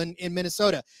successful in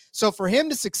Minnesota. So for him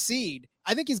to succeed,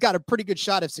 I think he's got a pretty good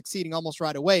shot of succeeding almost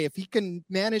right away if he can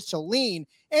manage to lean.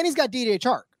 And he's got DJ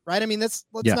Chark, right? I mean, let's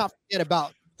not forget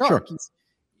about Chark. Sure.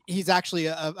 He's actually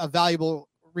a valuable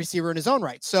receiver in his own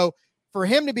right. So for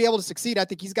him to be able to succeed, I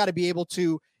think he's got to be able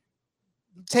to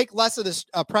take less of this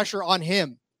pressure on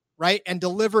him, right? And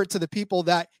deliver it to the people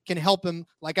that can help him,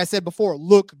 like I said before,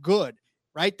 look good,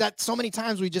 right? That so many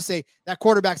times we just say that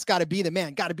quarterback's got to be the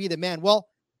man, got to be the man. Well,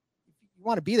 if you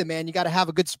want to be the man, you got to have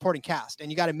a good supporting cast,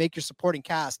 and you got to make your supporting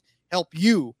cast help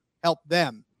you, help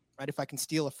them, right? If I can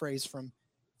steal a phrase from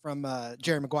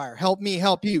Jerry Maguire, help me,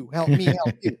 help you, help me,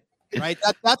 help you, right?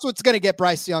 That's what's going to get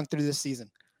Bryce Young through this season.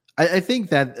 I think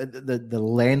that the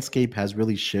landscape has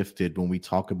really shifted when we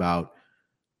talk about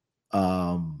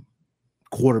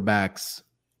quarterbacks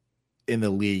in the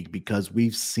league, because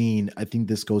we've seen, I think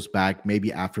this goes back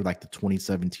maybe after like the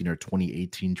 2017 or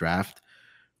 2018 draft,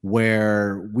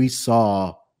 where we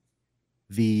saw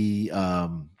the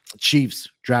Chiefs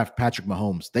draft Patrick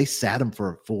Mahomes. They sat him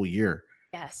for a full year.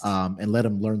 Yes. And let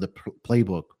him learn the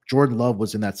playbook. Jordan Love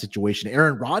was in that situation.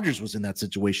 Aaron Rodgers was in that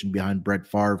situation behind Brett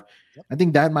Favre. Yep. I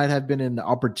think that might have been an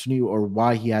opportunity, or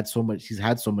why he's had so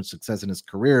much success in his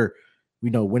career,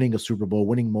 winning a Super Bowl,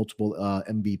 winning multiple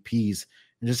MVPs,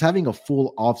 and just having a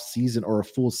full off season or a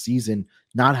full season,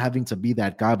 not having to be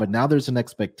that guy. But now there's an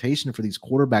expectation for these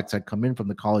quarterbacks that come in from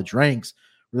the college ranks,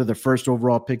 whether the first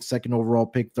overall pick, second overall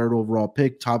pick, third overall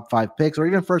pick, top 5 picks, or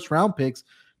even first round picks,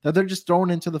 that they're just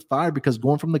thrown into the fire, because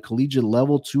going from the collegiate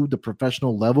level to the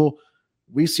professional level,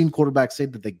 we've seen quarterbacks say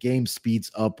that the game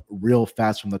speeds up real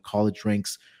fast from the college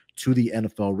ranks to the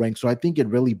NFL ranks. So I think it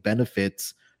really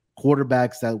benefits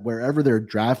quarterbacks that wherever they're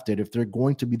drafted, if they're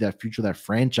going to be that future, that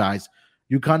franchise,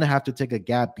 you kind of have to take a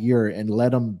gap year and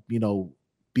let them,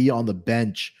 be on the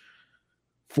bench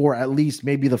for at least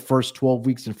maybe the first 12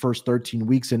 weeks and first 13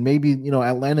 weeks. And maybe,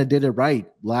 Atlanta did it right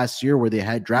last year where they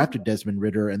had drafted Desmond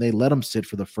Ridder and they let him sit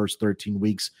for the first 13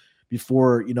 weeks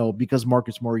before, because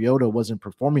Marcus Mariota wasn't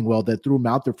performing well, they threw him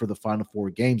out there for the final 4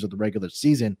 games of the regular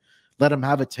season, let him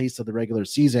have a taste of the regular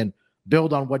season,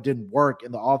 build on what didn't work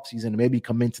in the offseason, and maybe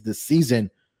come into this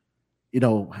season,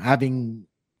 having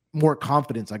more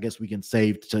confidence, I guess we can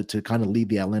say, to kind of lead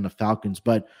the Atlanta Falcons.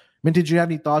 But Mint, did you have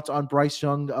any thoughts on Bryce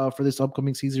Young for this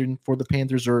upcoming season for the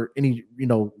Panthers, or any,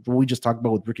 what we just talked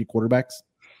about with rookie quarterbacks?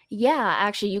 Yeah,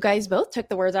 actually, you guys both took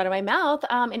the words out of my mouth.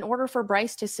 In order for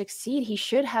Bryce to succeed, he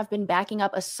should have been backing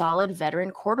up a solid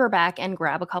veteran quarterback and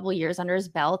grab a couple years under his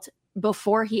belt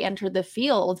before he entered the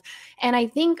field. And I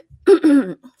think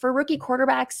for rookie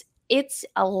quarterbacks, it's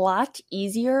a lot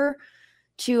easier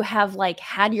to have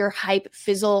had your hype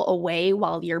fizzle away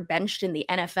while you're benched in the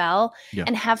NFL,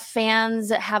 and have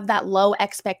fans have that low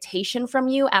expectation from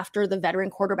you after the veteran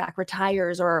quarterback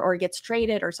retires or gets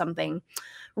traded or something,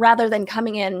 rather than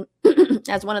coming in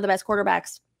as one of the best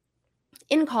quarterbacks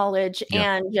in college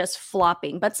and just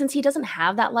flopping. But since he doesn't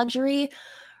have that luxury,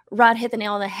 Rod hit the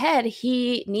nail on the head.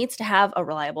 He needs to have a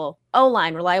reliable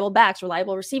O-line, reliable backs,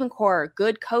 reliable receiving core,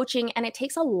 good coaching, and it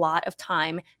takes a lot of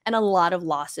time and a lot of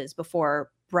losses before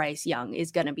Bryce Young is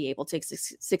going to be able to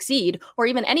succeed, or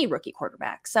even any rookie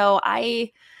quarterback. So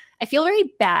I feel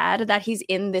very bad that he's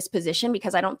in this position,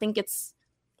 because I don't think it's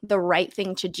the right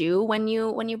thing to do when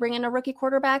you bring in a rookie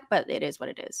quarterback, but it is what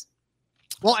it is.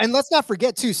 Well, and let's not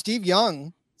forget too, Steve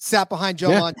Young sat behind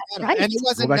Joe Montana, right. and he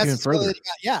wasn't necessarily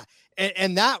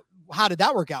And how did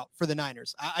that work out for the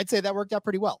Niners? I'd say that worked out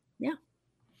pretty well. Yeah.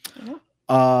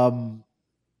 I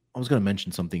was going to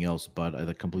mention something else, but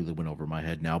I completely went over my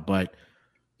head now. But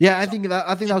yeah, I think that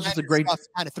was just a great.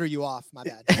 Kind of threw you off. My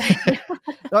bad.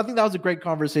 No, I think that was a great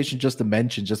conversation just to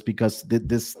mention, just because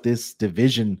this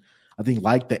division, I think,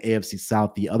 like the AFC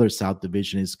South, the other South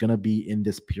division, is going to be in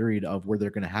this period of where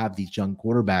they're going to have these young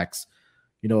quarterbacks,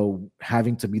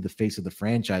 having to be the face of the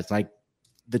franchise, like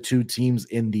the 2 teams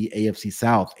in the AFC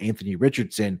South. Anthony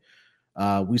Richardson,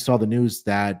 we saw the news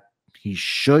that he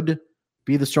should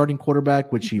be the starting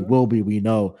quarterback, which he will be, we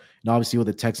know. And obviously with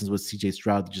the Texans, with CJ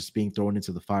Stroud just being thrown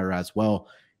into the fire as well.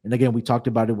 And again, we talked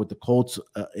about it with the Colts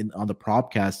on the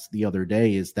Propcast the other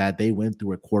day, is that they went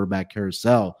through a quarterback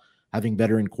carousel, having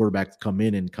veteran quarterbacks come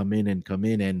in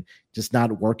and just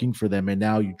not working for them. And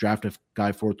now you draft a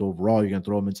guy 4th overall, you're going to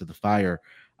throw him into the fire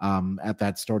at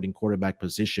that starting quarterback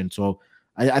position. So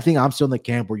I think I'm still in the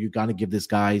camp where you got to give this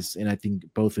guys, and I think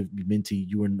both of Minty,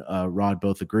 you and Rod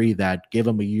both agree that give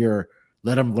him a year,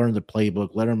 let him learn the playbook,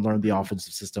 let him learn the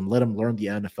offensive system, let him learn the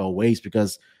NFL ways,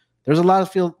 because there's a lot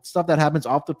of stuff that happens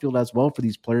off the field as well for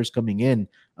these players coming in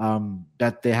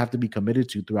that they have to be committed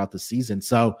to throughout the season.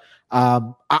 So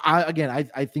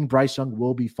I think Bryce Young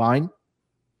will be fine.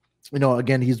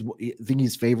 Again, I think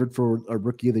he's favored for a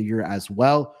rookie of the year as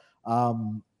well.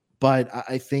 But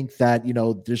I think that,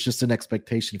 there's just an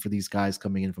expectation for these guys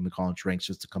coming in from the college ranks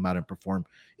just to come out and perform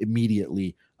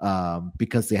immediately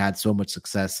because they had so much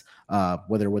success,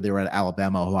 whether they were at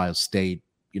Alabama, Ohio State,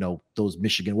 those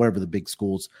Michigan, whatever the big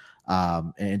schools,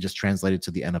 and just translate it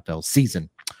to the NFL season.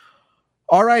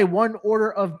 All right, one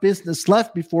order of business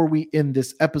left before we end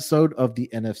this episode of the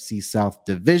NFC South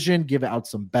Division. Give out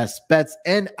some best bets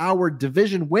and our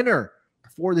division winner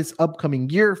for this upcoming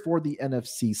year for the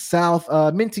NFC South.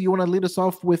 Minty, you want to lead us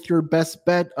off with your best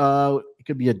bet? It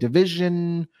could be a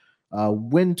division,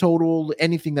 win total,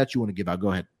 anything that you want to give out.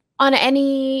 Go ahead. On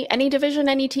any division,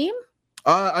 any team?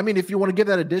 If you want to give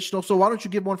that additional, so why don't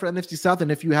you give one for NFC South? And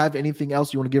if you have anything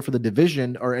else you want to give for the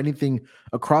division or anything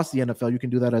across the NFL, you can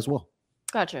do that as well.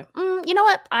 Gotcha. You know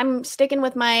what? I'm sticking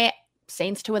with my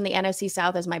Saints to win the NFC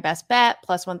South as my best bet,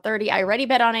 plus 130. I already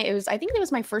bet on it. I think it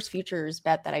was my first futures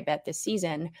bet that I bet this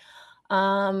season.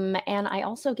 And I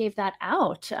also gave that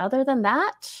out. Other than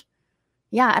that,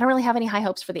 I don't really have any high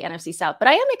hopes for the NFC South, but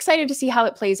I am excited to see how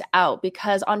it plays out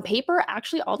because on paper,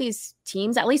 actually all these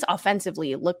teams, at least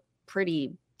offensively, look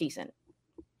pretty decent.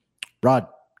 Rod,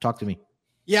 talk to me.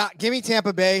 Yeah, give me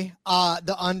Tampa Bay,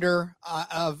 the under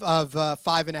of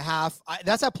 5.5.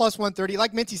 That's at plus 130.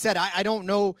 Like Minty said, I don't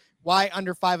know why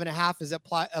under 5.5 is at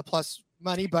plus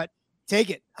money, but take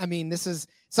it. This is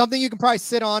something you can probably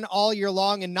sit on all year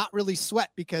long and not really sweat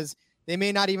because they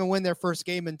may not even win their first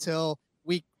game until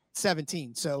week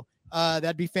 17. So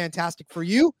that'd be fantastic for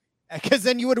you because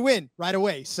then you would win right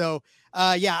away. So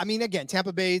again,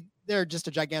 Tampa Bay, they're just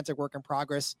a gigantic work in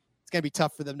progress. It's going to be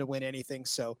tough for them to win anything.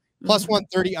 So plus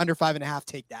 130, under 5.5,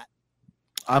 take that.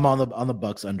 I'm on the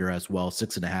Bucks under as well,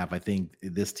 6.5. I think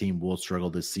this team will struggle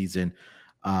this season.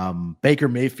 Baker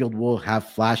Mayfield will have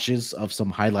flashes of some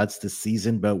highlights this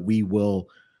season, but we will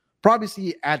probably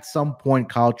see at some point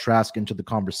Kyle Trask into the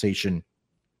conversation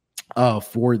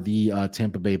for the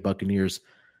Tampa Bay Buccaneers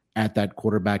at that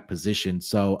quarterback position.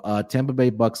 So Tampa Bay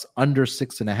Bucks under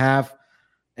 6.5.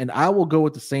 And I will go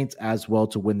with the Saints as well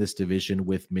to win this division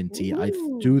with Minty. Ooh. I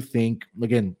do think,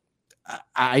 again,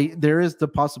 there is the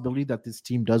possibility that this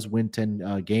team does win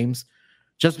 10 games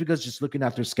just because just looking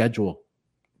at their schedule,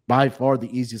 by far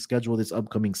the easiest schedule this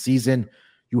upcoming season.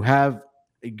 You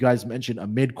guys mentioned a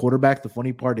mid quarterback. The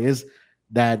funny part is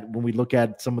that when we look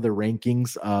at some of the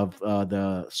rankings of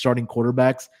the starting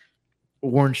quarterbacks,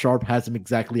 Warren Sharp has him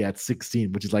exactly at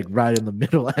 16, which is like right in the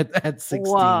middle at 16.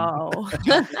 Whoa.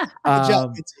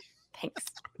 Thanks.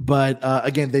 But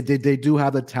again, they do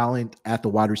have the talent at the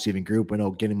wide receiving group.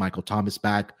 Getting Michael Thomas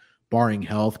back, barring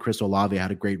health. Chris Olave had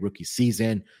a great rookie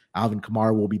season. Alvin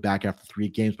Kamara will be back after 3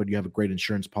 games, but you have a great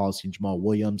insurance policy in Jamal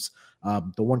Williams.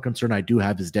 The one concern I do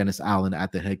have is Dennis Allen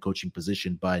at the head coaching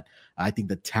position, but I think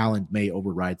the talent may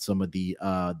override some of the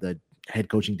head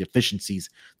coaching deficiencies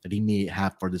that he may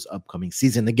have for this upcoming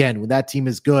season. Again, when that team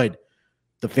is good,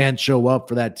 the fans show up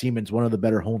for that team. And it's one of the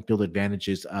better home field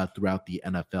advantages throughout the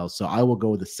NFL. So I will go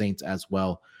with the Saints as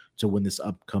well to win this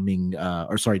upcoming,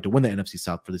 to win the NFC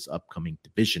South for this upcoming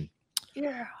division.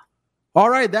 Yeah. All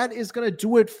right, that is going to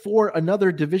do it for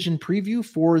another division preview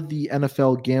for the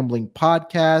NFL Gambling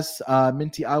Podcast.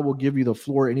 Minty, I will give you the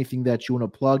floor. Anything that you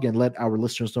want to plug and let our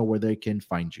listeners know where they can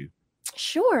find you.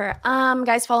 Sure.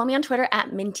 Guys, follow me on Twitter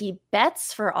at Minty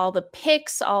Bets for all the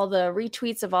picks, all the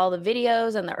retweets of all the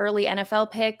videos and the early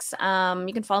NFL picks.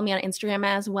 You can follow me on Instagram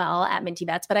as well at Minty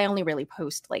Bets, but I only really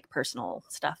post like personal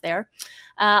stuff there.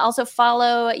 Also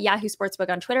follow Yahoo Sportsbook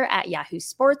on Twitter at Yahoo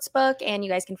Sportsbook, and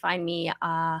you guys can find me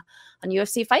on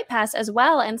UFC Fight Pass as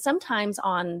well, and sometimes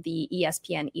on the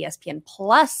ESPN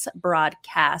Plus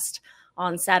broadcast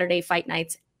on Saturday fight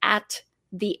nights at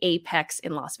the Apex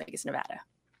in Las Vegas, Nevada.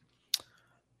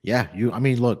 Yeah,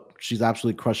 look, she's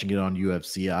absolutely crushing it on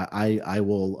UFC. I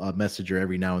will message her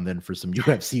every now and then for some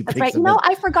UFC picks. Right. No,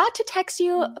 I forgot to text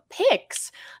you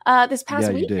picks this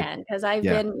past weekend because I've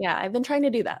been trying to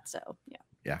do that. So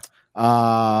yeah.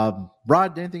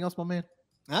 Rod, anything else, my man?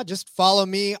 Just follow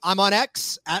me. I'm on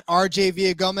X at RJ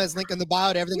Villagomez. Link in the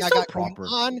bio to everything I got going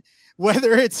on.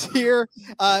 Whether it's here,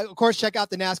 of course, check out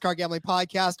the NASCAR Gambling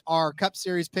Podcast. Our Cup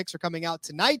Series picks are coming out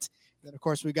tonight. Then, of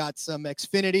course, we got some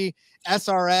Xfinity,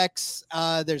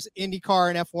 SRX. There's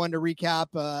IndyCar and F1 to recap.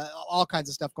 All kinds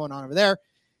of stuff going on over there.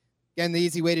 Again, the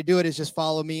easy way to do it is just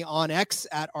follow me on X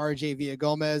at RJ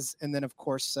Villagomez. And then, of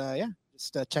course,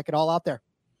 just check it all out there.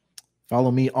 Follow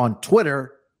me on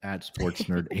Twitter at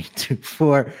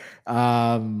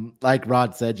sportsnerd824. Like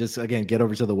Rod said, just again, get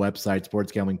over to the website,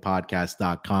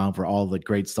 sportsgamblingpodcast.com, for all the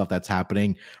great stuff that's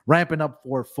happening. Ramping up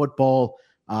for football.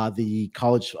 The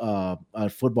college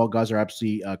football guys are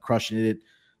absolutely crushing it.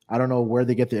 I don't know where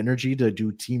they get the energy to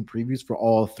do team previews for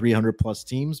all 300 plus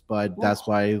teams, but that's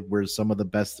why we're some of the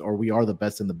best, or we are the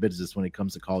best in the business when it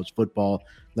comes to college football,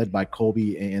 led by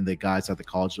Kobe and the guys at the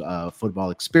college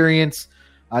football experience.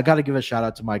 I got to give a shout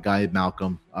out to my guy,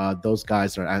 Malcolm. Those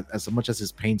guys are, as much as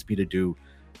it pains me to do,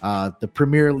 the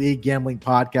Premier League Gambling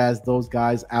Podcast, those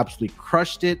guys absolutely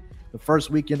crushed it. The first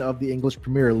weekend of the English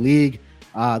Premier League.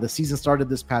 The season started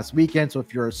this past weekend. So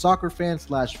if you're a soccer fan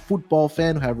 / football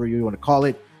fan, however you want to call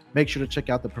it, make sure to check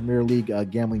out the Premier League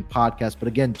Gambling Podcast. But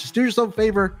again, just do yourself a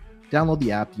favor, download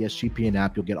the app, the SGPN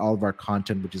app. You'll get all of our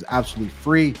content, which is absolutely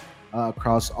free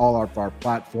across all of our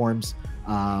platforms.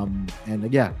 And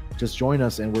again, just join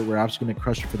us, and we're actually going to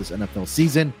crush it for this NFL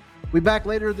season. We'll be back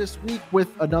later this week with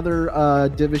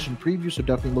another division preview, so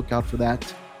definitely look out for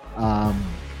that. I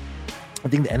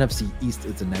think the NFC East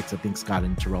is the next. I think Scott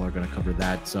and Terrell are going to cover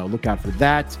that, so look out for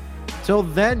that. Till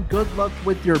then, good luck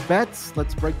with your bets.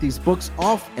 Let's break these books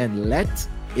off and let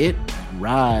it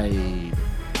ride.